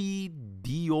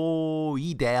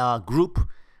group,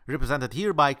 represented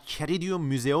here by Cheridium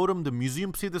museorum, the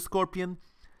museum pseudoscorpion.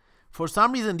 For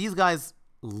some reason, these guys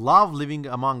love living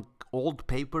among old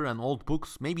paper and old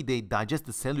books. Maybe they digest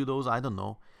the cellulose, I don't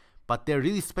know. But they're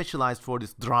really specialized for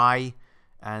this dry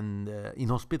and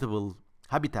inhospitable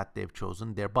habitat they've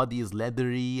chosen. Their body is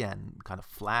leathery and kind of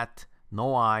flat,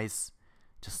 no eyes,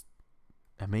 just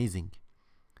amazing.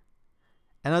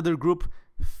 Another group,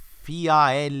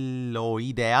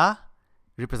 Phaeloidea,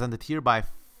 represented here by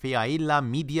Phaeilla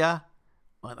media,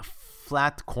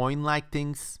 flat coin-like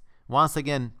things. Once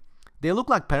again, they look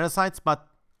like parasites, but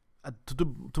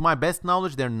to my best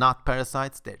knowledge, they're not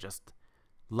parasites. They're just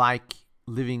like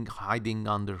living, hiding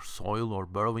under soil or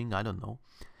burrowing, I don't know.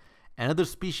 Another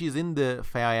species in the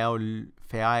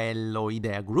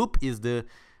Phaeloidea group is the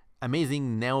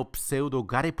amazing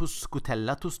Neopseudogaripus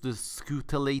scutellatus, the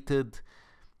scutelated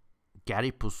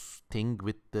Garipus thing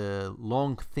with the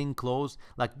long, thin claws.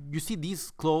 Like, you see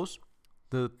these claws,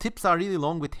 the tips are really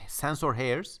long with sensor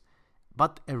hairs,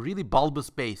 but a really bulbous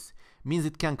base. Means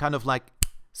it can kind of like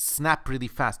snap really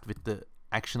fast with the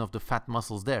action of the fat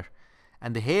muscles there.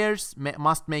 And the hairs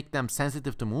must make them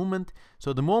sensitive to movement.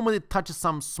 So the moment it touches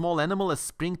some small animal, a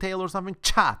springtail or something,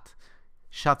 chat,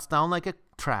 shuts down like a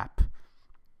trap.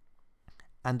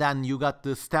 And then you got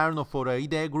the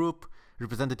Sternophoridae group,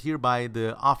 represented here by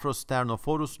the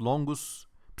Afrosternophorus longus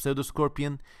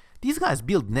pseudoscorpion. These guys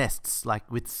build nests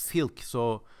like with silk,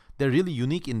 so they're really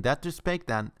unique in that respect,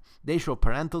 and they show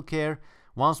parental care,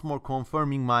 once more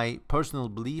confirming my personal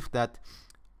belief that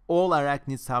all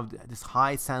arachnids have this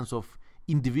high sense of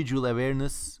individual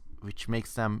awareness, which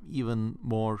makes them even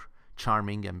more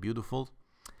charming and beautiful.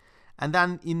 And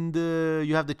then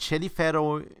you have the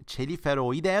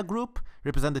Cheliferoidea group,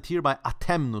 represented here by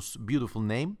Atemnus, beautiful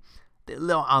name. They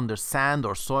live under sand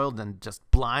or soil and just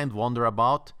blind wander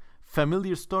about.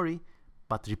 Familiar story,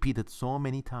 but repeated so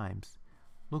many times.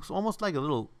 Looks almost like a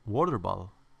little water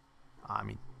bottle. I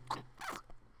mean,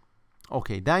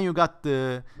 okay, then you got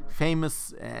the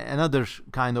famous, another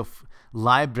kind of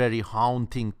library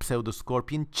haunting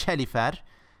pseudoscorpion, Chelifer.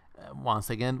 Once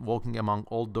again, walking among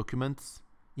old documents.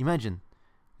 Imagine,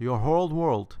 your whole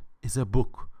world is a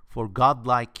book for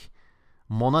godlike,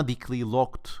 monadically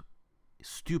locked,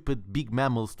 stupid big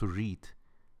mammals to read.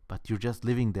 But you're just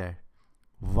living there,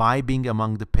 vibing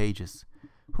among the pages.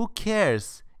 Who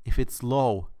cares if it's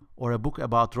law, or a book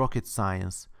about rocket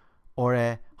science, or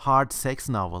a hard sex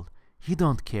novel? You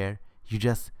don't care. You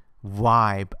just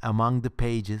vibe among the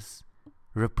pages,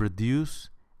 reproduce,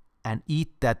 and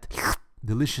eat that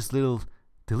delicious little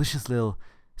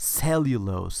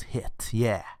cellulose hit.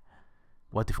 Yeah.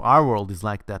 What if our world is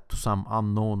like that to some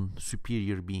unknown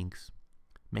superior beings?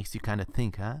 Makes you kind of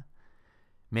think, huh?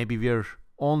 Maybe we're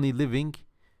only living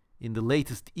in the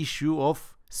latest issue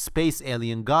of Space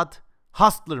Alien God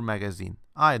Hustler magazine.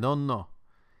 I don't know.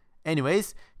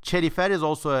 Anyways, Chelifer is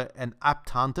also an apt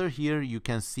hunter. Here you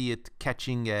can see it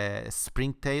catching a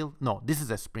springtail. No, this is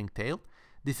a springtail.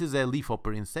 This is a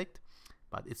leafhopper insect,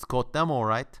 but it's caught them all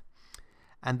right.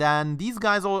 And then these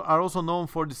guys are also known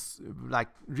for this like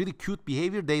really cute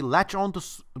behavior. They latch onto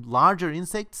larger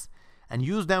insects and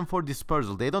use them for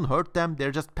dispersal. They don't hurt them.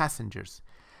 They're just passengers.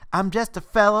 I'm just a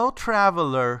fellow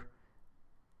traveler.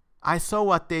 I saw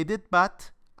what they did, but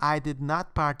I did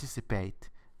not participate.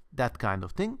 That kind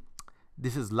of thing.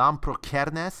 This is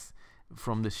Lamprocernes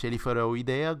from the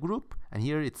Cheliferoidea group, and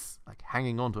here it's like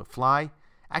hanging on to a fly.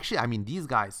 Actually, I mean, these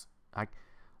guys, like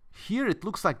here it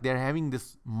looks like they're having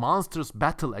this monstrous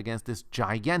battle against this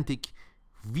gigantic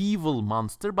weevil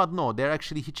monster, but no, they're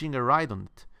actually hitching a ride on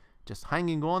it, just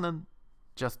hanging on and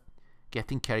just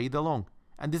getting carried along.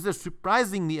 And this is a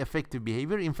surprisingly effective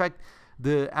behavior. In fact,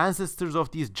 the ancestors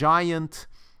of these giant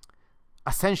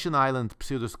Ascension Island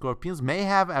pseudoscorpions may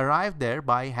have arrived there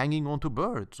by hanging on to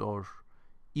birds or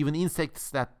even insects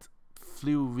that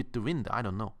flew with the wind. I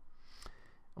don't know.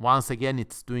 Once again,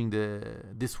 it's doing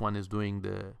this one is doing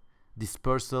the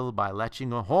dispersal by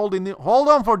latching on. Hold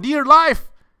on for dear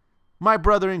life, my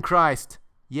brother in Christ.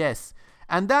 Yes.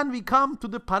 And then we come to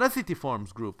the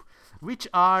parasitiforms group, which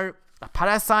are, a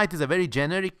parasite is a very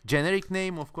generic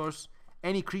name, of course.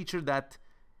 Any creature that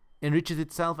enriches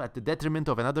itself at the detriment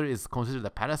of another is considered a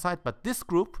parasite. But this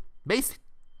group,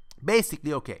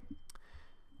 basically, okay.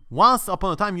 Once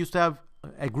upon a time, used to have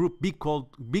a big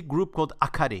group called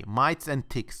Acari, mites and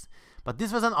ticks. But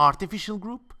this was an artificial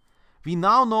group. We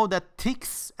now know that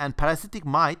ticks and parasitic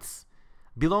mites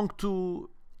belong to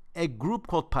a group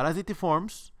called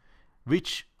parasitiforms,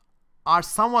 which are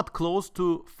somewhat close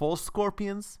to false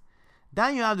scorpions.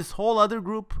 Then you have this whole other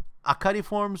group,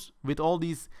 acariforms, with all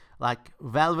these like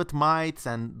velvet mites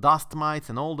and dust mites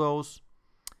and all those.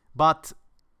 But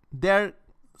they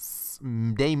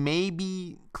may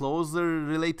be closer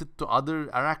related to other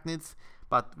arachnids,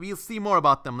 but we'll see more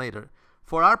about them later.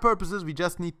 For our purposes, we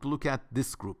just need to look at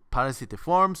this group,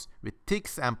 parasitiforms, with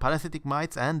ticks and parasitic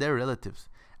mites and their relatives.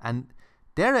 And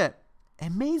they're an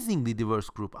amazingly diverse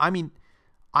group. I mean,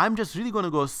 I'm just really going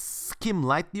to go skim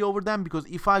lightly over them, because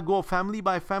if I go family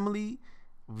by family,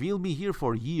 we'll be here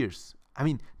for years. I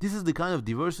mean, this is the kind of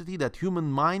diversity that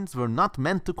human minds were not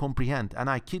meant to comprehend, and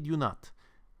I kid you not.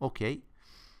 Okay.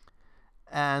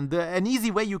 And an easy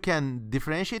way you can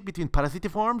differentiate between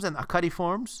parasitiforms and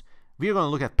acariforms, we're going to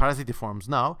look at parasitiforms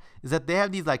now, is that they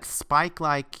have these like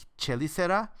spike-like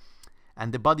chelicera,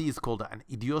 and the body is called an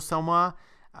idiosoma.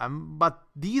 But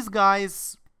these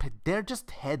guys, they're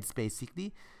just heads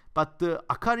basically. But the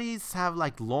acaris have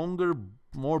like longer,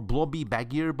 more blobby,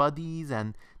 baggier bodies,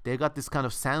 and they got this kind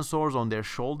of sensors on their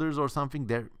shoulders or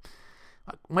something.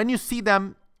 When you see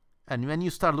them and when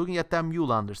you start looking at them,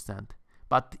 you'll understand.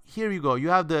 But here you go. You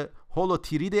have the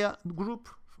Holotiridea group,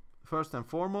 first and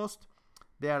foremost.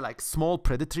 They are like small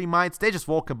predatory mites. They just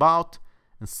walk about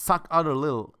and suck other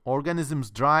little organisms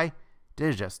dry.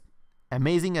 They're just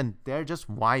amazing, and they're just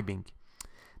vibing.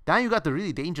 Then you got the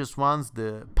really dangerous ones,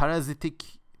 the parasitic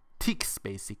ticks,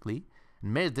 basically.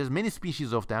 And there's many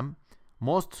species of them.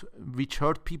 Most which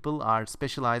hurt people are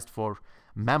specialized for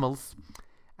mammals.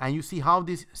 And you see how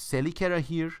this Selekera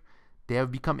here, they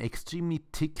have become extremely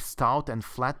thick, stout, and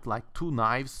flat, like two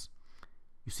knives.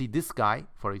 You see this guy,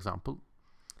 for example.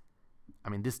 I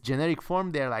mean, this generic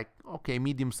form, they're like, okay,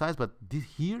 medium size, but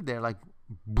here they're like,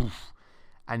 boof.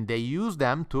 And they use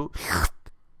them to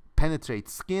penetrate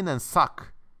skin and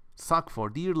suck for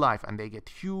dear life, and they get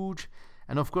huge.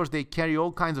 And of course, they carry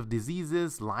all kinds of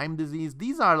diseases, Lyme disease.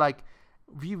 These are like,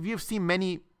 we've seen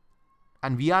many,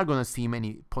 and we are going to see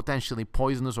many potentially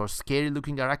poisonous or scary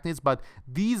looking arachnids, but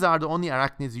these are the only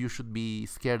arachnids you should be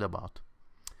scared about.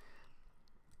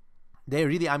 They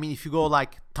really, I mean, if you go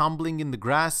like tumbling in the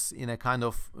grass in a kind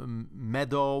of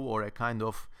meadow or a kind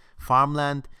of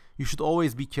farmland, you should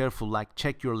always be careful, like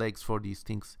check your legs for these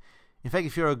things. In fact,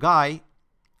 if you're a guy,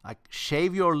 like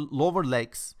shave your lower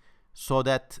legs, so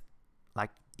that, like,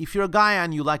 if you're a guy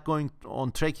and you like going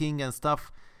on trekking and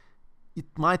stuff, it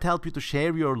might help you to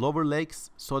shave your lower legs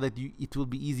so that it will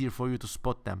be easier for you to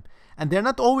spot them. And they're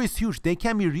not always huge. They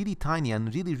can be really tiny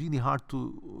and really, really hard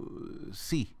to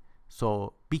see.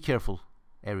 So be careful,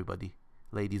 everybody,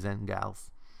 ladies and gals.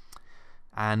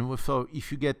 And so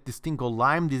if you get this thing called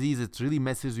Lyme disease, it really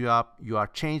messes you up. You are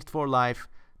changed for life.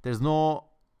 There's no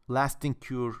lasting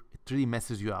cure. It really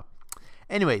messes you up.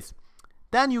 Anyways,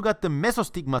 then you got the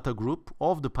Mesostigmata group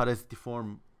of the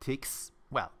parasitiform ticks.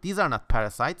 Well, these are not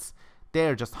parasites.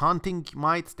 They're just hunting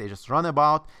mites. They just run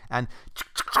about and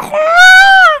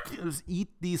eat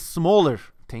these smaller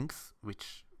things,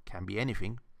 which can be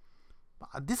anything.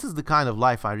 But this is the kind of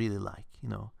life I really like, you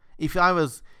know. If I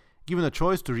was given a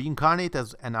choice to reincarnate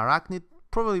as an arachnid,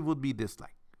 probably would be this,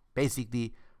 like,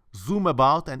 basically zoom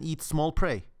about and eat small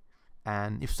prey.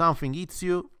 And if something eats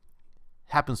you,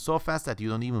 it happens so fast that you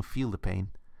don't even feel the pain.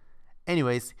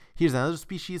 Anyways, here's another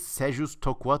species, Sejus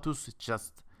torquatus. It's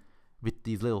just with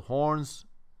these little horns,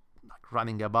 like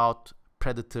running about,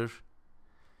 predator.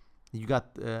 You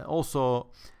got also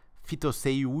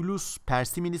Phytoseiulus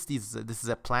persimilis. This is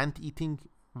a plant-eating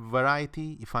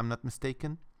variety, if I'm not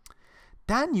mistaken.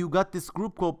 Then you got this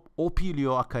group called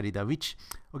Opilioacarida, which,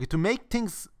 okay, to make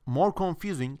things more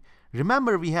confusing,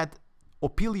 remember we had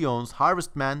opilions,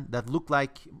 harvestmen, that look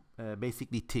like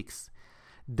basically ticks.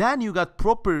 Then you got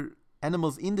proper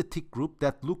animals in the tick group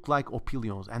that look like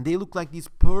opilions, and they look like these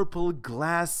purple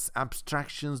glass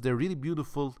abstractions. They're really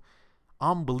beautiful,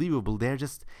 unbelievable. They're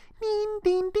just din,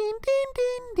 din, din, din,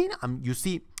 din, din. You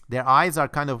see, their eyes are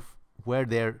kind of where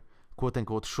their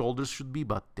quote-unquote shoulders should be,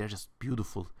 but they're just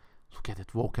beautiful. Look at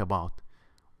it, walk about.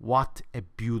 What a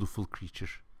beautiful creature,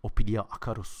 Opilia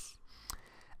acarus.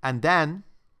 And then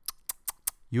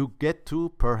you get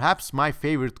to perhaps my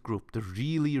favorite group, the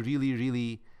really, really,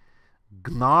 really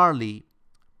gnarly,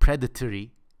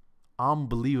 predatory,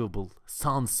 unbelievable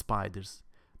sun spiders.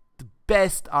 The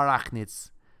best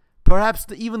arachnids. Perhaps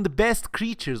even the best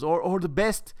creatures, or the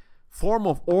best form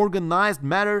of organized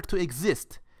matter to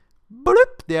exist.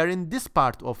 Bloop! They are in this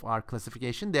part of our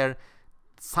classification. They're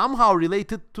somehow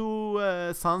related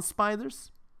to sun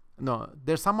spiders. No,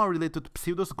 they're somehow related to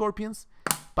pseudoscorpions,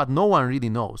 but no one really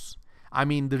knows. I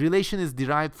mean, the relation is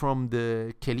derived from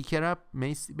the Chelicera,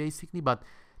 basically, but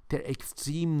they're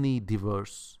extremely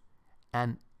diverse,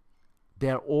 and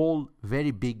they're all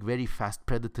very big, very fast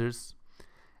predators.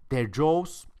 Their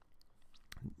jaws,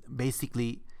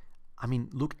 basically, I mean,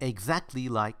 look exactly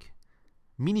like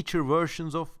miniature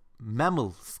versions of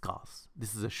mammal skulls.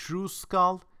 This is a shrew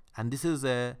skull, and this is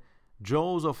a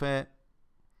jaws of a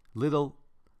little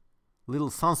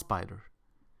sun spider.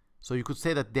 So you could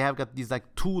say that they have got these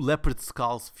like two leopard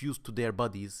skulls fused to their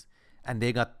bodies, and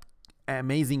they got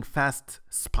amazing fast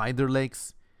spider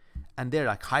legs, and they're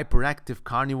like hyperactive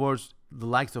carnivores, the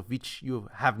likes of which you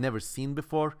have never seen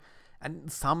before.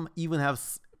 And some even have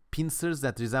pincers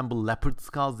that resemble leopard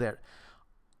skulls. They're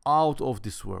out of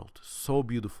this world, so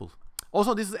beautiful.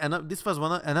 Also, this was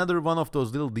another one of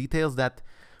those little details that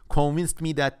convinced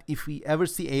me that if we ever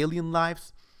see alien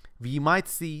lives, we might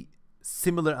see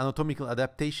similar anatomical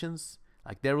adaptations.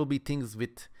 Like there will be things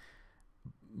with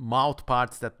mouth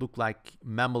parts that look like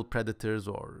mammal predators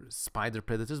or spider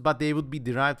predators, but they would be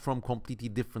derived from completely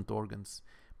different organs.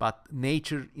 But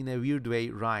nature in a weird way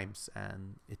rhymes,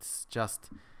 and it's just,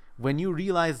 when you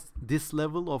realize this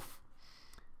level of,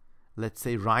 let's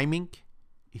say, rhyming,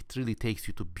 it really takes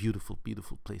you to beautiful,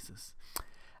 beautiful places.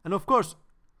 And of course,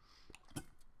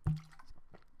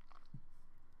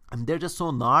 and they're just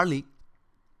so gnarly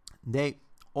They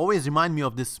always remind me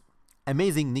of this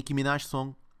amazing Nicki Minaj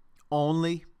song,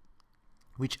 Only,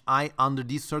 which I, under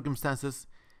these circumstances,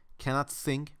 cannot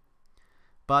sing.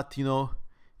 But, you know,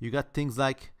 you got things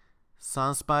like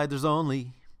sun spiders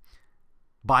only,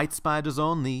 bite spiders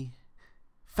only,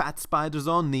 fat spiders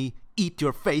only, eat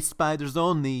your face spiders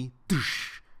only,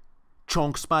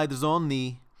 chonk spiders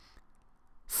only,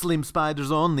 slim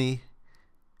spiders only,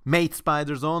 mate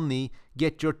spiders only,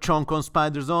 get your chonk on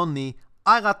spiders only.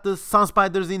 I got the sun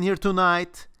spiders in here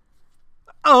tonight.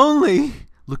 Only.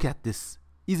 Look at this.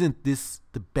 Isn't this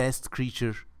the best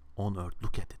creature on earth?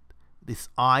 Look at it. These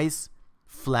eyes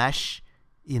flash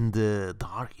in the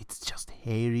dark. It's just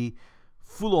hairy,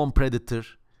 full-on predator.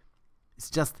 It's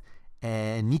just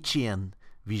a Nietzschean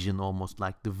vision, almost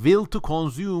like the will to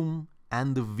consume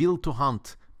and the will to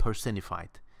hunt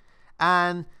personified.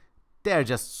 And they're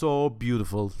just so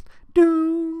beautiful.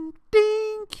 Ding,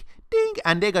 ding, ding.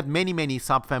 And they got many, many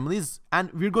subfamilies,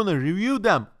 and we're gonna review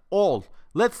them all.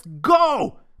 Let's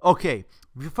go! Okay,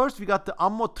 first we got the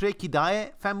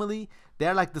Ammotrachidae family.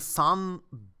 They're like the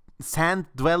sand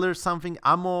dweller something.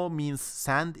 Ammo means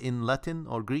sand in Latin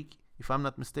or Greek, if I'm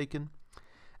not mistaken.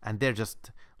 And they're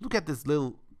just, look at this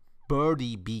little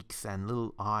birdie beaks and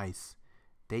little eyes.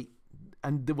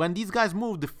 When these guys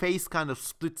move, the face kind of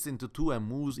splits into two and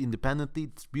moves independently.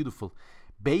 It's beautiful.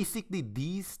 Basically,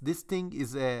 this thing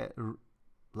is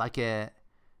like a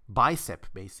bicep,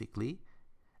 basically.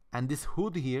 And this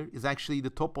hood here is actually the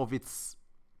top of its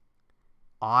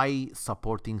eye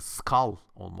supporting skull,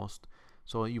 almost.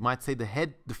 So you might say the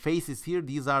face is here.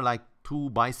 These are like two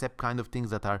bicep kind of things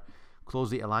that are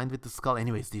closely aligned with the skull.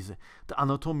 Anyways, the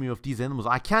anatomy of these animals.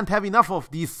 I can't have enough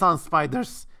of these sun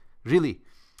spiders, really.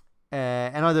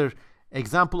 Another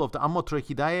example of the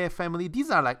Ammotrachidae family.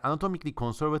 These are like anatomically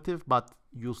conservative, but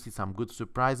you'll see some good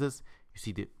surprises. You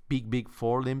see the big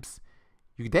forelimbs.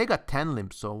 They got 10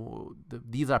 limbs, so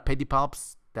these are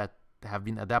pedipalps that have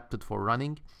been adapted for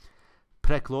running.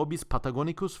 Preclobis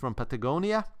patagonicus from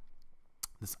Patagonia.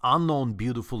 This unknown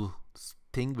beautiful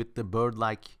thing with the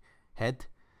bird-like head.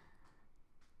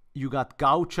 You got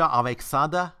Gaucha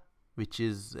avexada, which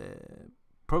is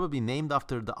probably named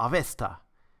after the Avesta,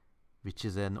 which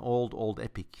is an old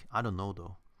epic. I don't know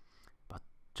though, but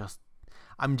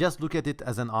I'm just look at it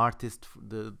as an artist.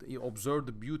 You observe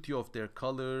the beauty of their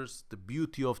colors, the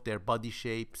beauty of their body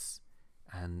shapes,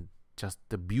 and just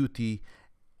the beauty.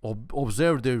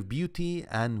 Observe their beauty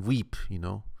and weep, you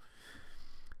know.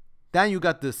 Then you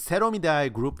got the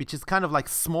Ceromidae group, which is kind of like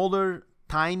smaller,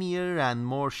 tinier, and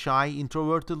more shy,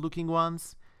 introverted looking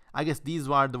ones. I guess these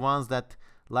are the ones that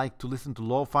like to listen to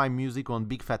lo-fi music on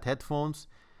big fat headphones.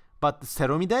 But the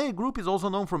Ceromidae group is also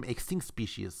known from extinct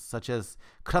species, such as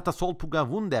Kratasolpuga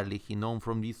wunderliche, known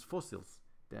from these fossils.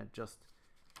 They're just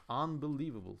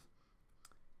unbelievable.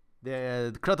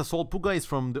 The Kratasolpuga is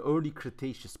from the early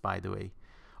Cretaceous, by the way.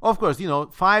 Of course, you know,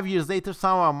 5 years later,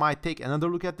 someone might take another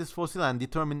look at this fossil and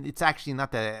determine it's actually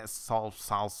not a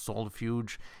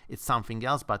solfuge, it's something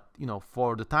else. But, you know,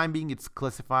 for the time being, it's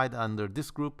classified under this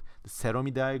group, the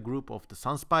Ceromidae group of the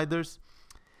sun spiders.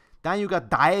 Then you got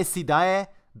Daesidae.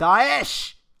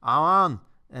 Daesh! Aman!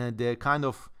 They're kind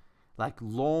of like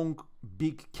long,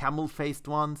 big camel-faced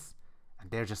ones.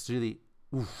 And they're just really,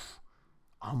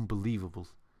 unbelievable.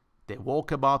 They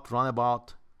walk about, run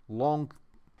about, long,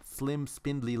 slim,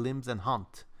 spindly limbs and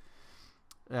hunt.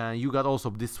 You got also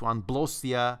this one,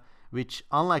 Blossia, which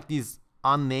unlike these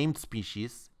unnamed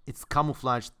species, it's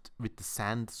camouflaged with the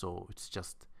sand, so it's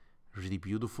just really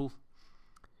beautiful.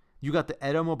 You got the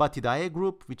Eremobatidae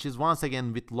group, which is once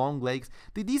again with long legs.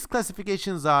 These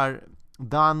classifications are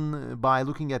done by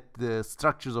looking at the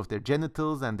structures of their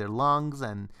genitals and their lungs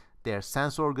and their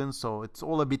sense organs, so it's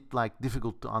all a bit like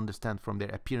difficult to understand from their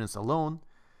appearance alone.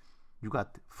 You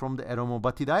got from the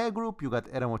Eremobatidae group, you got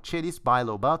Eremochelis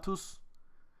bilobatus.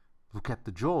 Look at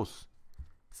the jaws.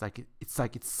 It's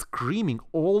like it's screaming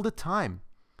all the time.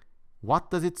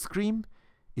 What does it scream?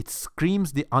 It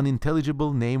screams the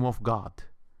unintelligible name of God.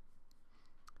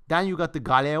 Then you got the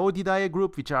Galeodidae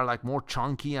group, which are like more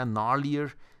chunky and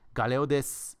gnarlier.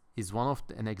 Galeodes is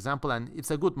an example, and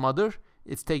it's a good mother.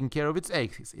 It's taking care of its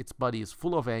eggs. Its body is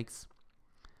full of eggs.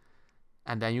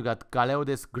 And then you got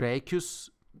Galeodes graecus.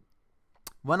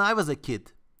 When I was a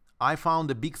kid, I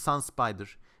found a big sun spider.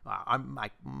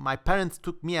 My parents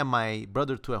took me and my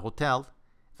brother to a hotel.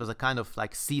 It was a kind of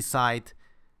like seaside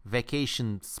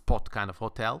vacation spot kind of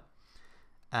hotel.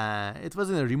 It was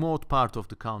in a remote part of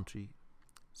the country.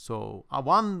 So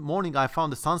one morning I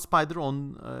found a sun spider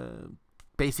on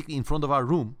basically in front of our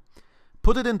room.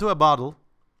 Put it into a bottle.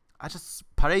 I just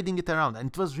parading it around, and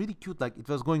it was really cute. Like it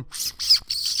was going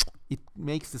it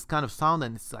makes this kind of sound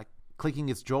and it's like clicking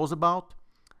its jaws about.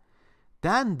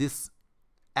 Then this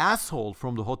asshole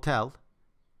from the hotel,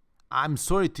 I'm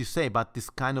sorry to say, but this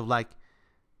kind of like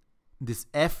this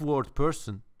F-word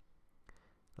person,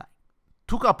 like,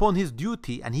 took upon his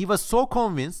duty, and he was so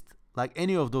convinced, like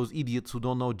any of those idiots who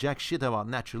don't know jack shit about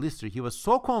natural history, he was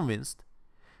so convinced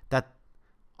that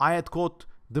I had caught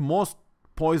the most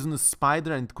poisonous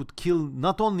spider and it could kill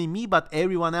not only me but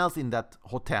everyone else in that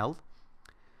hotel.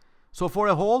 So for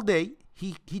a whole day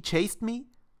he chased me.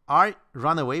 I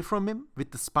ran away from him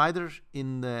with the spider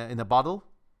in a bottle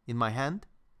in my hand,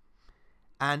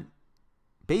 and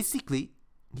basically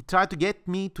he tried to get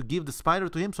me to give the spider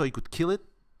to him so he could kill it.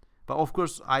 But of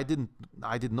course I did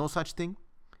no such thing.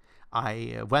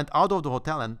 I went out of the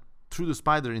hotel and threw the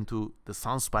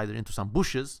sun spider into some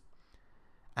bushes,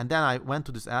 and then I went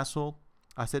to this asshole.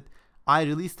 I said, I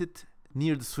released it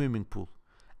near the swimming pool.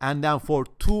 And then for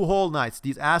 2 whole nights,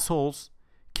 these assholes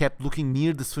kept looking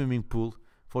near the swimming pool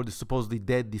for the supposedly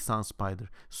deadly sun spider.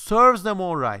 Serves them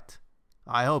all right.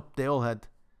 I hope they all had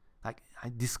like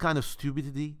this kind of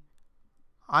stupidity.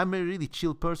 I'm a really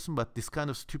chill person, but this kind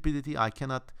of stupidity I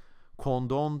cannot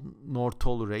condone nor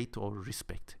tolerate or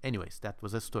respect. Anyways, that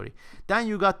was a story. Then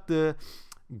you got the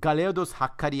Galeodos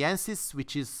hakkariensis,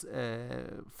 which is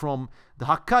from the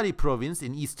Hakkari province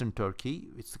in eastern Turkey.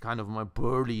 It's kind of a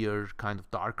burlier, kind of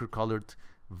darker colored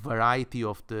variety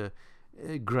of the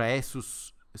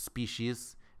Graesus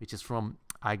species, which is from,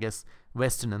 I guess,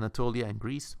 western Anatolia and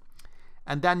Greece.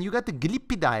 And then you got the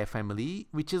Glippidae family,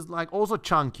 which is like also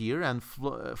chunkier and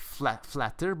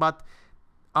flatter, but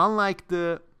unlike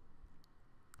the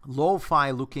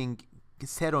lo-fi looking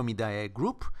Ceromidae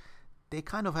group, they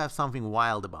kind of have something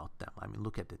wild about them. I mean,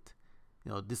 look at it.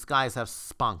 You know, these guys have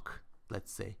spunk,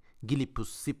 let's say. Gilippus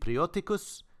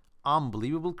cyprioticus,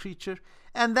 unbelievable creature.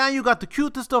 And then you got the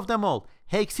cutest of them all,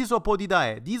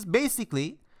 Hexisopodidae. These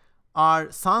basically are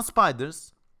sun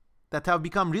spiders that have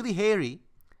become really hairy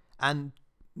and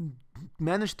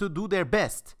managed to do their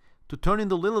best to turn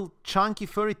into little chunky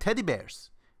furry teddy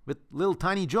bears with little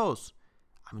tiny jaws.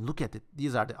 I mean, look at it.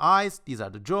 These are the eyes, these are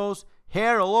the jaws,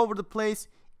 hair all over the place.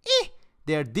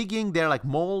 They're digging, they're like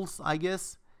moles, I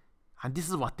guess. And this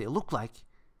is what they look like.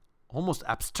 Almost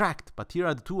abstract, but here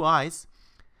are the 2 eyes.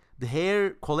 The hair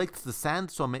collects the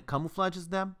sand, so it camouflages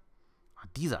them.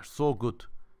 These are so good.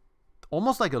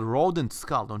 Almost like a rodent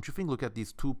skull, don't you think? Look at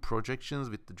these 2 projections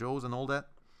with the jaws and all that.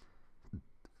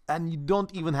 And you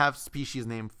don't even have species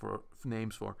names for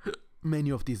many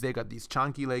of these. They got these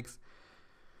chunky legs.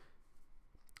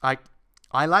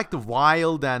 I like the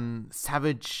wild and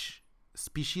savage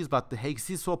species, but the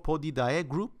Hexisopodidae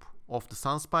group of the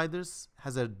sun spiders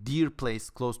has a dear place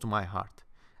close to my heart.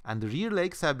 And the rear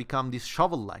legs have become these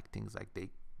shovel-like things, like they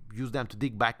use them to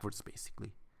dig backwards,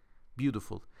 basically.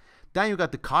 Beautiful. Then you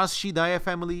got the Karshidae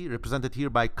family, represented here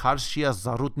by Karshia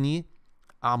zarudni.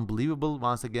 Unbelievable,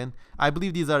 once again. I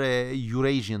believe these are a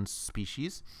Eurasian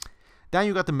species. Then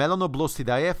you got the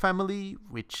Melanoblosidae family,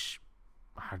 which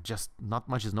are just not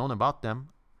much is known about them,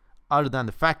 other than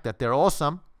the fact that they're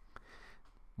awesome.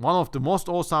 One of the most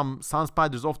awesome sun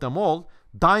spiders of them all,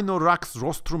 Dinorax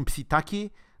rostrum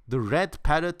psittaki, the red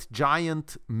parrot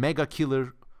giant mega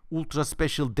killer ultra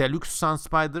special deluxe sun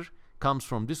spider, comes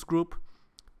from this group.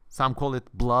 Some call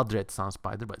it blood red sun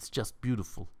spider, but it's just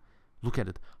beautiful. Look at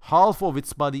it. Half of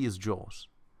its body is jaws.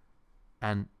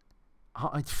 And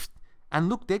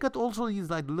look, they got also these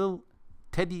like little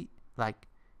teddy, like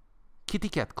kitty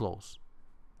cat claws.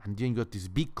 And then you got these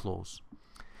big claws.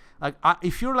 Like,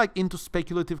 if you're like into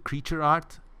speculative creature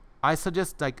art, I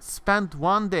suggest like spend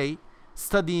one day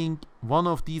studying one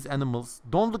of these animals.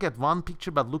 Don't look at one picture,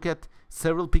 but look at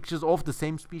several pictures of the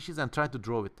same species and try to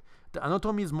draw it. The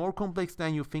anatomy is more complex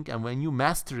than you think, and when you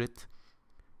master it,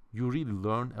 you really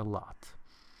learn a lot.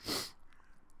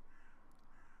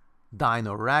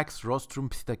 Dinorax rostrum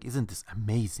psittaki. Isn't this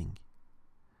amazing?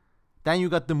 Then you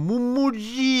got the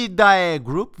Mumujidae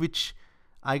group, which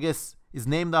I guess is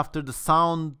named after the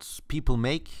sounds people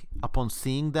make upon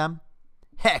seeing them.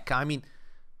 Heck, I mean,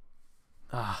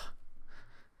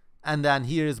 and then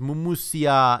here is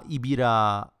Mumusia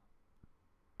ibira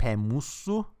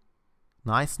pemusu.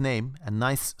 Nice name and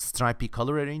nice stripy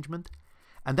color arrangement.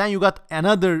 And then you got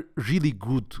another really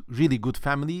good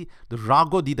family, the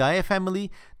Rhagodidae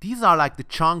family. These are like the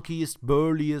chunkiest,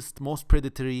 burliest, most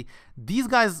predatory. These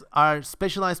guys are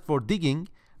specialized for digging,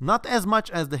 not as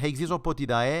much as the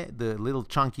Hexisopodidae, the little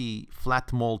chunky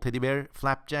flat mole teddy bear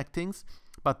flapjack things.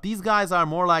 But these guys are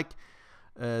more like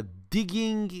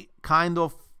digging kind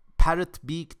of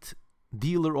parrot-beaked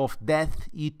dealer of death,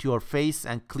 eat your face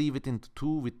and cleave it into 2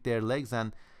 with their legs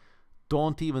and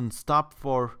don't even stop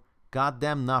for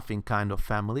goddamn nothing kind of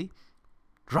family.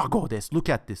 Dragodes, look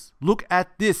at this. Look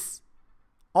at this.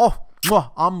 Oh,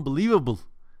 unbelievable.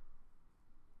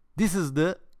 This is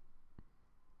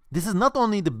not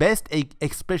only the best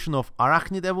expression of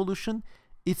arachnid evolution,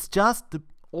 it's just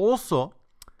also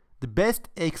the best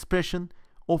expression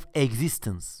of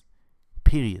existence.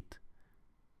 Period.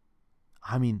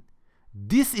 I mean,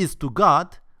 this is to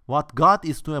God what God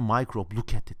is to a microbe.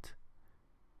 Look at it.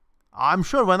 I'm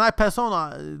sure when I pass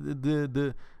on,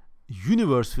 the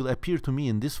universe will appear to me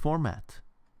in this format.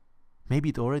 Maybe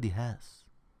it already has.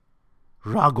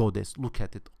 Ragodes, look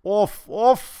at it.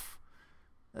 Off.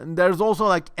 And there's also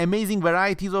like amazing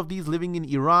varieties of these living in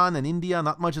Iran and India.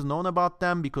 Not much is known about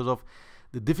them because of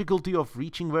the difficulty of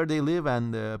reaching where they live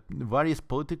and various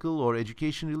political or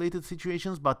education related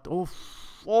situations. But off.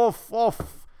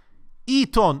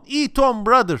 Eat on,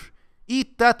 brother.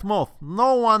 Eat that moth.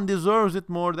 No one deserves it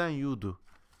more than you do.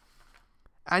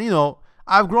 And you know,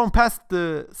 I've grown past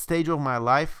the stage of my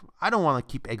life. I don't want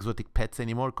to keep exotic pets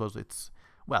anymore because it's,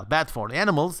 well, bad for the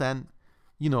animals and,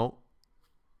 you know,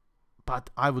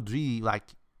 but I would really like,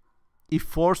 if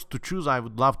forced to choose, I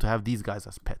would love to have these guys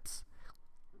as pets.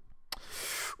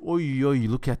 Oy,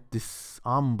 look at this.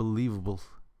 Unbelievable.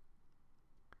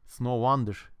 It's no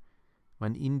wonder.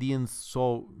 When Indians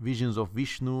saw visions of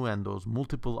Vishnu and those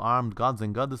multiple armed gods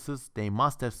and goddesses, they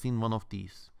must have seen one of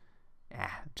these.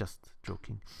 Just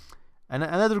joking. And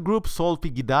another group,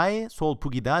 Solpugidae,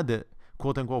 the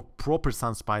quote-unquote proper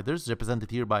sun spiders, represented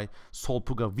here by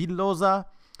Solpuga villosa,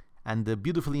 and the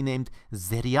beautifully named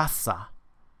Zeriassa.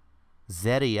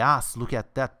 Zerias, look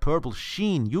at that purple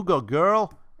sheen. You go,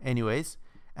 girl. Anyways,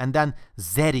 and then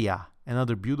Zeria,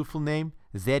 another beautiful name,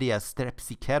 Zeria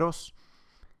strepsiceros.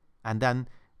 And then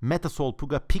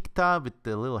Metasolpuga picta with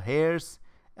the little hairs.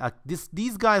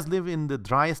 These guys live in the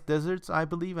driest deserts, I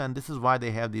believe, and this is why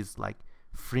they have this like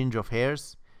fringe of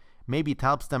hairs. Maybe it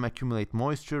helps them accumulate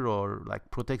moisture or like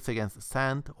protects against the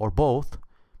sand or both.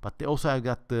 But they also have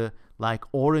got the like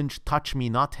orange touch me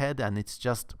not head, and it's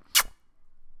just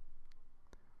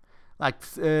like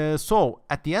so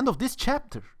at the end of this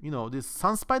chapter, you know, these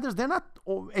sun spiders, they're not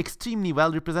extremely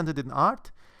well represented in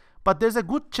art. But there's a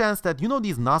good chance that, you know,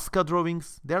 these Nazca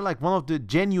drawings, they're like one of the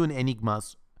genuine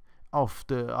enigmas of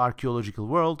the archaeological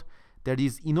world. They're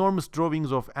these enormous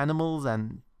drawings of animals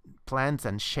and plants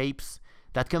and shapes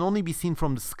that can only be seen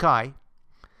from the sky.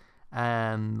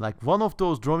 And like one of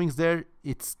those drawings there,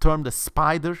 it's termed a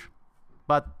spider.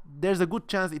 But there's a good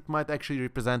chance it might actually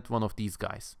represent one of these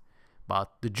guys.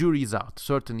 But the jury's out.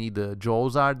 Certainly the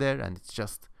jaws are there and it's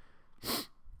just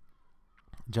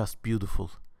beautiful.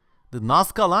 The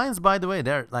Nazca lines, by the way,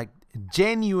 they're like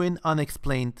genuine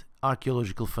unexplained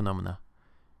archaeological phenomena.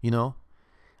 You know?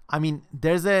 I mean,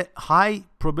 there's a high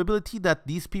probability that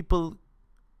these people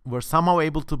were somehow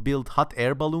able to build hot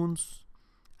air balloons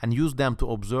and use them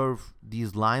to observe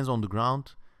these lines on the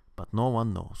ground, but no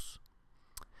one knows.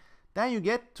 Then you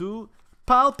get to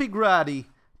Palpigradi.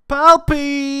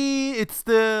 Palpi! It's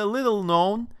the little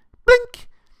known, blink,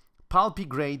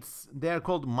 palpigrades. They are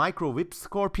called micro-whip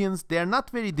scorpions. They are not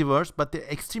very diverse, but they're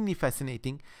extremely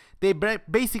fascinating. They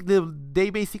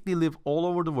basically live all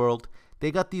over the world.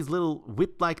 They got these little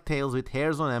whip-like tails with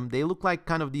hairs on them. They look like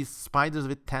kind of these spiders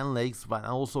with 10 legs, but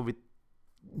also with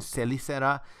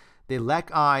chelicera. They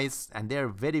lack eyes, and they're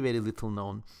very, very little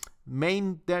known.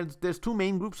 There's two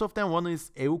main groups of them. One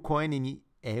is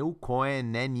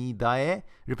Eucoenenidae,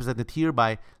 represented here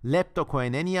by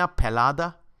Leptocoenenia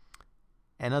pelada.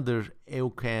 Another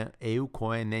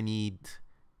Eucoenenid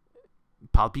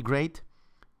palpigrade,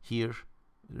 here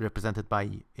represented by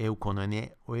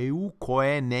Eucoenenia.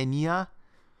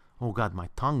 Oh god, my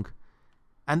tongue.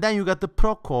 And then you got the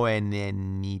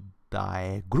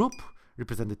Procoenenidae group,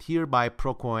 represented here by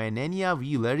Procoenenia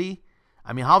villeri.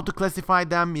 I mean, how to classify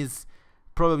them is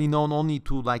probably known only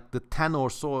to like the 10 or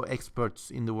so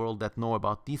experts in the world that know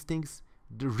about these things.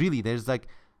 Really, there's like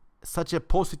such a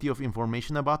paucity of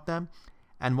information about them.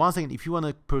 And once again, if you want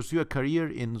to pursue a career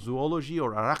in zoology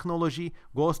or arachnology,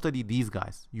 go study these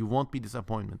guys. You won't be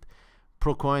disappointed.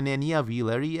 Procoenenia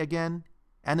villeri again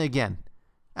and again.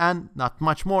 And not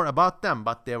much more about them,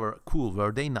 but they were cool,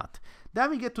 were they not?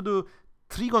 Then we get to the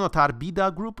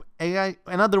Trigonotarbida group,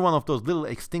 another one of those little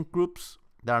extinct groups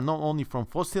that are known only from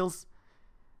fossils.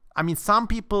 I mean, some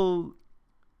people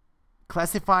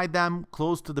classify them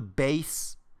close to the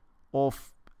base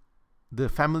of the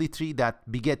family tree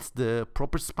that begets the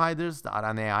proper spiders, the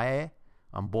Araneae.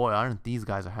 And boy, aren't these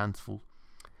guys a handful.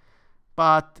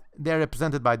 But they're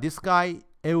represented by this guy,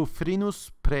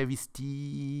 Euphrinus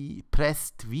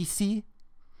prestvisi.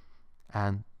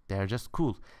 And They're just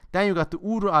cool. Then you got the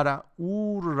Uraraneida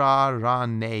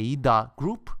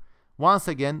group. Once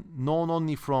again, known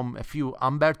only from a few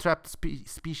amber-trapped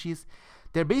species.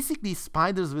 They're basically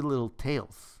spiders with little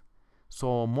tails.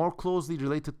 So more closely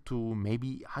related to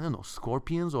maybe, I don't know,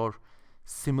 scorpions, or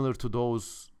similar to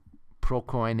those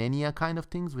Procoenenia kind of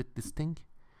things with this thing.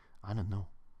 I don't know.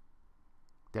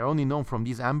 They're only known from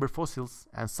these amber fossils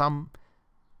and some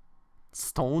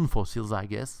stone fossils, I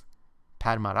guess.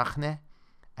 Pan-Arachnid.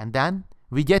 And then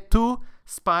we get to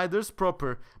spiders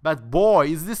proper. But boy,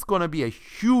 is this gonna be a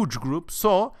huge group.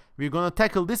 So we're gonna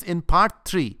tackle this in part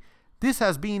 3. This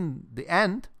has been the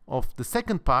end of the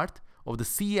second part of the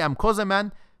CEM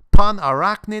Kozeman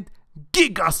Pan-Arachnid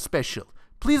Giga Special.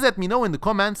 Please let me know in the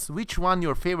comments which one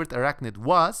your favorite arachnid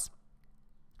was.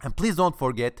 And please don't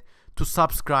forget to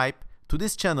subscribe to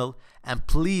this channel. And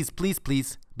please, please,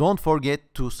 please don't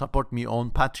forget to support me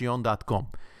on patreon.com.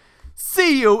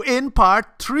 See you in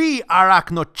part 3,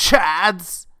 Arachno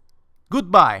Chads.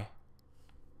 Goodbye.